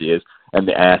upset she is, and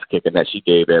the ass kicking that she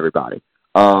gave everybody.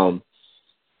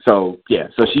 So, yeah,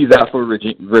 so she's out for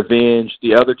revenge.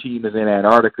 The other team is in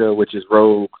Antarctica, which is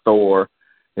Rogue, Thor.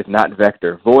 It's not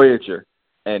Vector. Voyager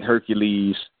and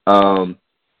Hercules. And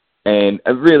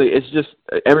really, it's just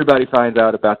everybody finds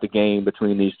out about the game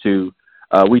between these two.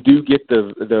 We do get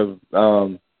the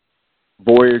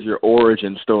Voyager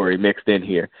origin story mixed in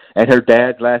here. And her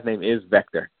dad's last name is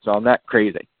Vector, so I'm not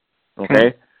crazy,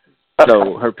 okay?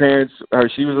 So her parents,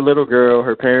 she was a little girl,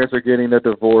 her parents are getting a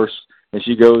divorce, and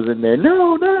she goes in there,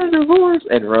 no, not a divorce,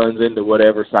 and runs into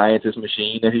whatever scientist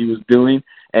machine that he was doing,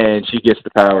 and she gets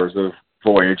the powers of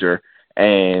Voyager,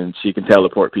 and she can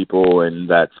teleport people, and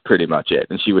that's pretty much it.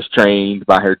 And she was trained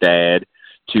by her dad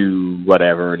to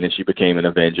whatever, and then she became an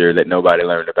Avenger that nobody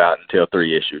learned about until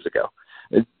 3 issues ago.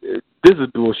 This is a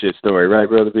bullshit story, right,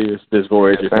 Brother B? This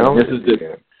Voyager thing. This is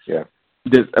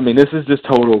just, this is just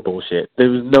total bullshit. There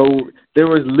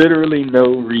was literally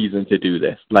no reason to do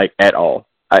this, like, at all.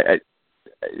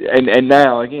 And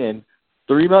now, again,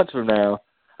 3 months from now,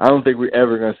 I don't think we're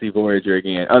ever going to see Voyager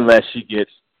again unless she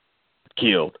gets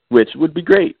killed, which would be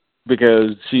great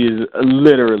because she is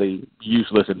literally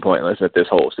useless and pointless at this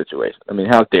whole situation. I mean,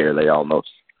 how dare they almost?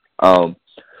 So,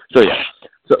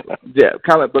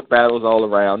 comic book battles all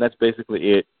around. That's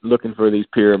basically it, looking for these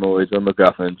Pyramoids or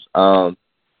MacGuffins.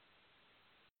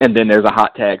 And then there's a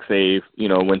hot tag save, you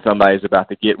know, when somebody's about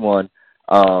to get one.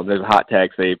 There's a hot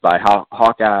tag save by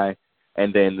Hawkeye.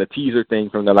 And then the teaser thing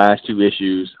from the last 2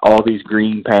 issues, all these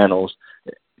green panels.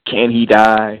 Can he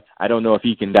die? I don't know if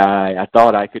he can die. I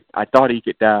thought he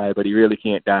could die, but he really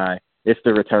can't die. It's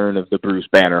the return of the Bruce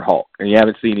Banner Hulk. And you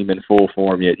haven't seen him in full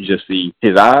form yet. You just see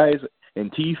his eyes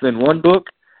and teeth in one book,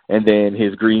 and then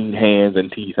his green hands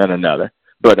and teeth in another.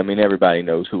 But, I mean, everybody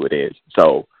knows who it is.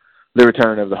 So, the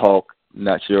return of the Hulk,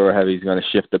 not sure how he's going to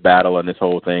shift the battle in this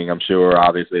whole thing. I'm sure,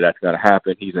 obviously, that's going to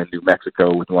happen. He's in New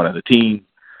Mexico with one of the teams.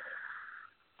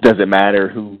 Does it matter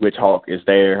which Hulk is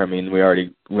there? I mean, we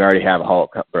already have a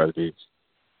Hulk, Brother Beats.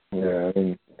 Yeah, I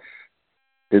mean,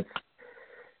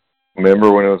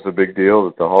 remember when it was a big deal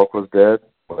that the Hulk was dead?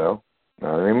 Well,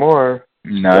 not anymore.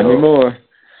 Not anymore.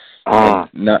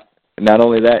 Not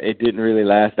only that, it didn't really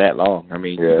last that long. I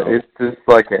mean, it's just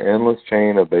like an endless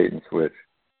chain of bait and switch.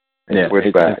 And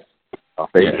switch back.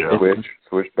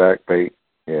 Switch back, bait.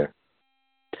 Yeah.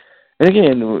 And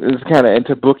again, it was kind of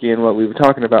into bookend what we were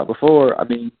talking about before. I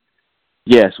mean,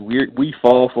 yes, we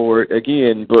fall for it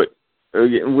again, but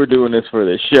again, we're doing this for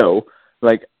the show.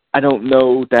 Like, I don't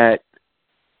know that.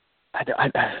 I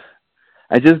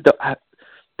just don't.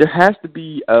 There has to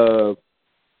be a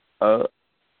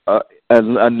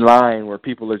line where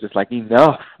people are just like,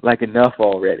 enough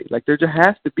already. Like, there just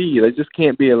has to be. There just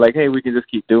can't be like, hey, we can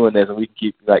just keep doing this and we can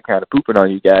keep, like, kind of pooping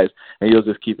on you guys and you'll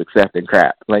just keep accepting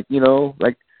crap. Like, you know,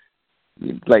 like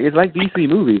it's like DC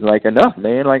movies. Like, enough,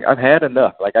 man. Like, I've had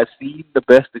enough. Like, I've seen the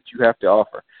best that you have to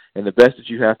offer, and the best that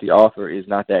you have to offer is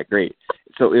not that great.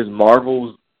 So is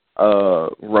Marvel's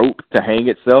rope to hang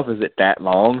itself, is it that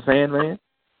long, Sandman?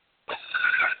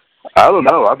 I don't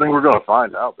know. I think we're going to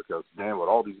find out because, man, with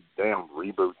all these damn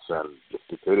reboots and the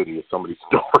stupidity of some of these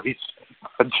stories,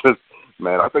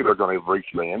 I think they're going to reach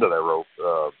the end of that rope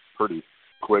pretty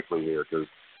quickly here because,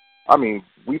 I mean,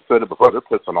 we've said it before, they're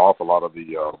pissing off a lot of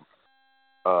the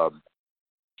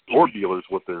store dealers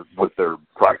with their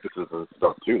practices and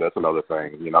stuff, too. That's another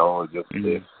thing, you know.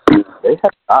 They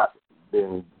have not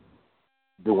been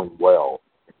doing well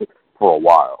for a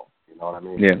while, you know what I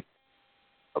mean?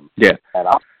 Yeah. And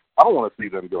I don't want to see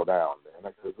them go down,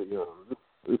 man. Because, you know,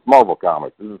 it's Marvel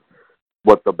Comics. This is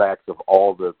what the backs of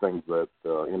all the things that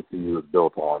MCU is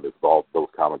built on. It's all those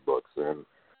comic books, and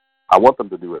I want them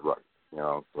to do it right. You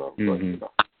know, so, Mm-hmm. but, you know.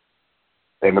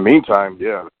 In the meantime,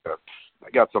 yeah, I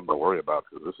got something to worry about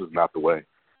because this is not the way.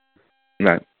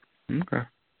 Right. Okay.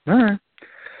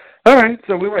 All right.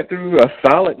 So we went through a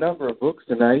solid number of books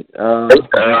tonight.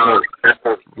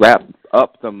 Wrap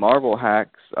up the Marvel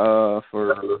hacks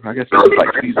for, I guess it's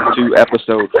like season 2,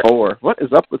 episode 4. What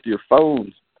is up with your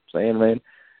phones, man?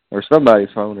 Or somebody's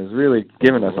phone is really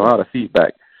giving us a lot of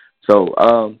feedback. So,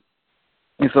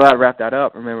 so I wrap that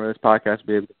up. Remember, this podcast will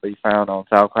be able to be found on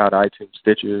SoundCloud, iTunes,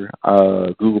 Stitcher,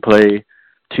 Google Play,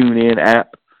 TuneIn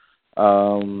app,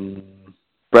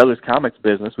 Brothers Comics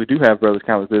Business. We do have Brothers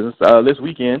Comics Business. This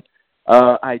weekend,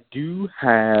 I do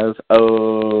have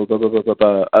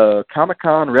a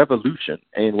Comic-Con Revolution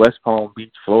in West Palm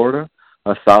Beach, Florida,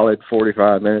 a solid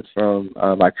 45 minutes from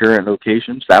my current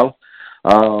location, south.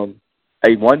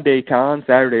 A one-day con,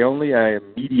 Saturday only. I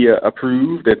am media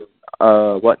approved and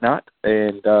whatnot,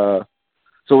 and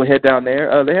so we head down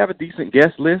there. They have a decent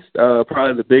guest list.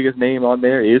 Probably the biggest name on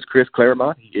there is Chris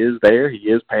Claremont. He is there. He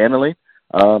is paneling.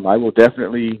 I will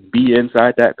definitely be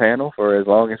inside that panel for as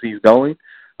long as he's going.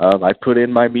 I put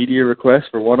in my media request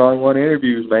for one-on-one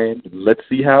interviews, man. Let's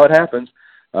see how it happens.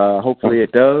 Hopefully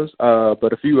it does.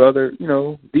 But a few other,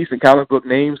 decent comic book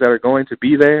names that are going to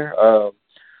be there.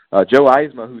 Joe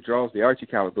Eisma, who draws the Archie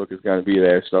comic book, is going to be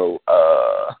there. So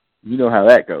you know how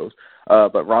that goes.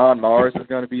 But Ron Mars is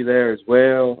going to be there as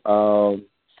well.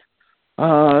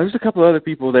 There's a couple other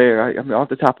people there. I mean, off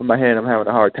the top of my head, I'm having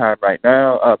a hard time right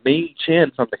now. Ming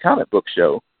Chen from the Comic Book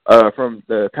Show. From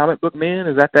the Comic Book Man,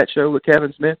 is that show with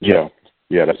Kevin Smith? Yeah,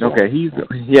 that's okay. He's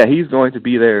going to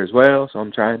be there as well. So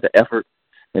I'm trying to effort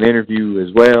an interview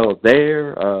as well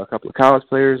there. A couple of college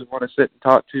players I want to sit and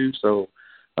talk to. So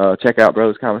check out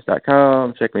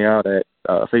brotherscomics.com. Check me out at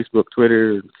Facebook,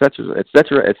 Twitter,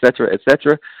 etc.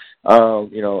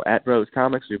 At Brothers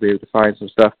Comics, you'll be able to find some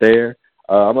stuff there.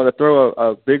 I'm going to throw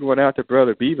a big one out to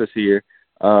Brother Beavis here.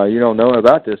 You don't know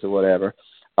about this or whatever.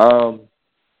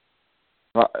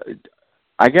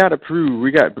 I got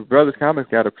approved. Brothers Comics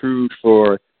got approved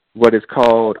for what is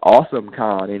called Awesome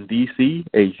Con in D.C.,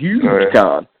 a huge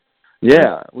con.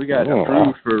 Yeah, we got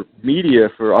approved for media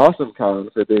for Awesome Con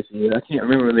for this year. I can't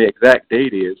remember the exact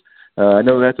date is. I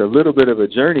know that's a little bit of a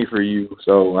journey for you,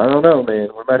 so I don't know, man.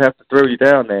 We might have to throw you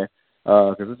down there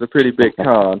because it's a pretty big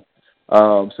con.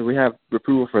 So we have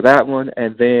approval for that one.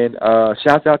 And then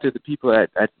shouts out to the people at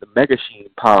the Mega Sheen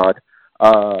Pod,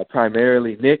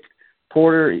 primarily Nick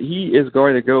Porter. He is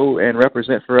going to go and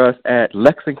represent for us at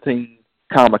Lexington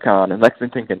Comic-Con in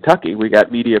Lexington, Kentucky. We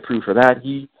got media approved for that.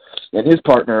 He and his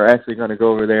partner are actually going to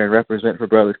go over there and represent for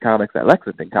Brothers Comics at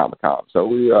Lexington Comic-Con. So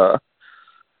we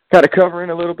kind of covering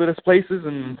a little bit of spaces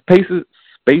and places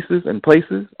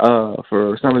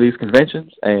for some of these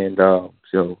conventions. And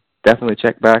so definitely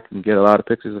check back and get a lot of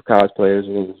pictures of college players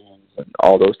and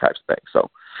all those types of things. So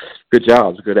good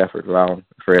jobs, good effort around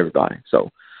for everybody. So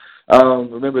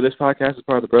remember, this podcast is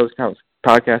part of the Brothers Comics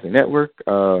Podcasting Network.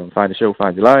 Find the show,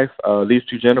 find your life. These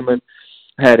two gentlemen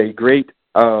had a great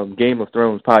Game of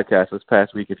Thrones podcast this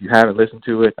past week. If you haven't listened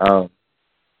to it,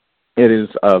 it is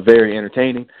very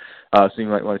entertaining. So you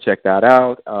might want to check that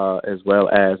out, as well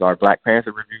as our Black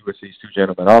Panther review, which these two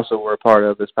gentlemen also were a part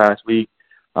of this past week.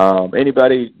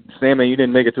 Anybody, Sammy, you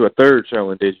didn't make it to a third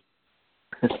showing, did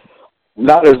you?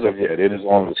 Not as of yet. It is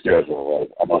on the schedule.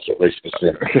 I must at least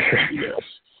consider. Yes.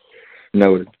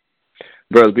 Noted.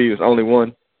 Brother B was only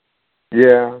one.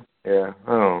 Yeah. I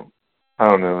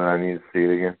don't know when I need to see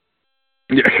it again.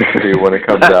 See when it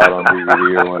comes out on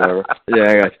DVD or whatever. Yeah,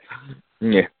 I got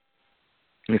you. Yeah.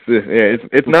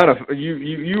 It's not a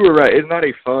you were right. It's not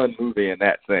a fun movie in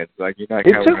that sense. Like you're not.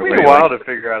 It took me a while to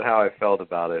figure out how I felt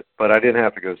about it, but I didn't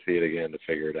have to go see it again to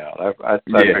figure it out. I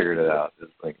figured it out.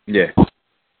 Just like yeah.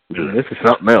 This is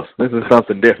something else. This is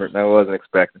something different I wasn't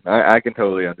expecting. I can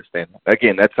totally understand that.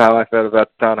 Again, that's how I felt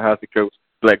about the Ta-Nehisi Coates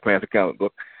Black Panther comic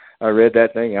book. I read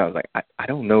that thing, and I was like, I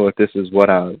don't know if this is what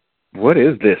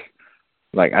is this?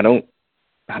 Like,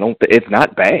 it's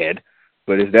not bad,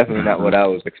 but it's definitely not what I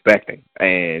was expecting.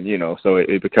 And, so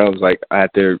it becomes like I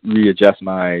have to readjust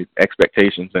my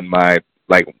expectations and my,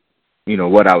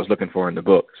 what I was looking for in the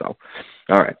book. So,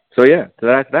 all right. So, yeah, so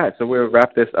that's that. So we'll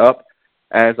wrap this up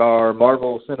as our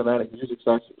Marvel Cinematic music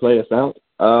starts to play us out.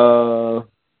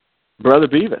 Brother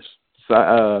Beavis,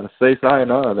 say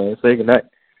sayonara, man. Say goodnight.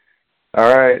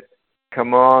 All right.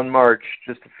 Come on, March.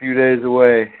 Just a few days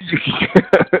away.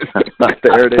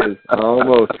 There it is.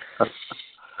 Almost.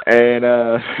 And,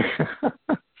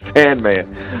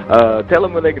 Sandman. Tell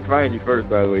them where they can find you first,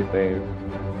 by the way, Sam.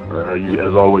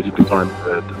 As always, you can find me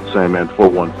at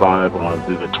Sandman415 on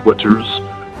the Twitters.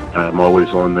 I'm always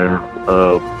on there.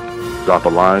 Drop a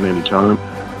line anytime.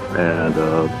 And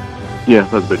yeah,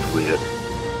 that's basically it.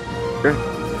 Sure.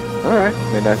 All right.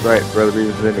 And that's right. Brother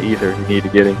Beavis is in the ether. You need to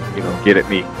get him, get at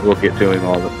me. We'll get to him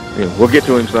we'll get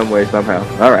to him some way, somehow.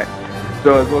 All right.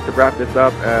 So as well, to wrap this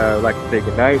up, I'd like to say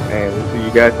good night, and we'll see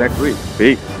you guys next week.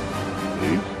 Peace.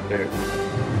 Peace.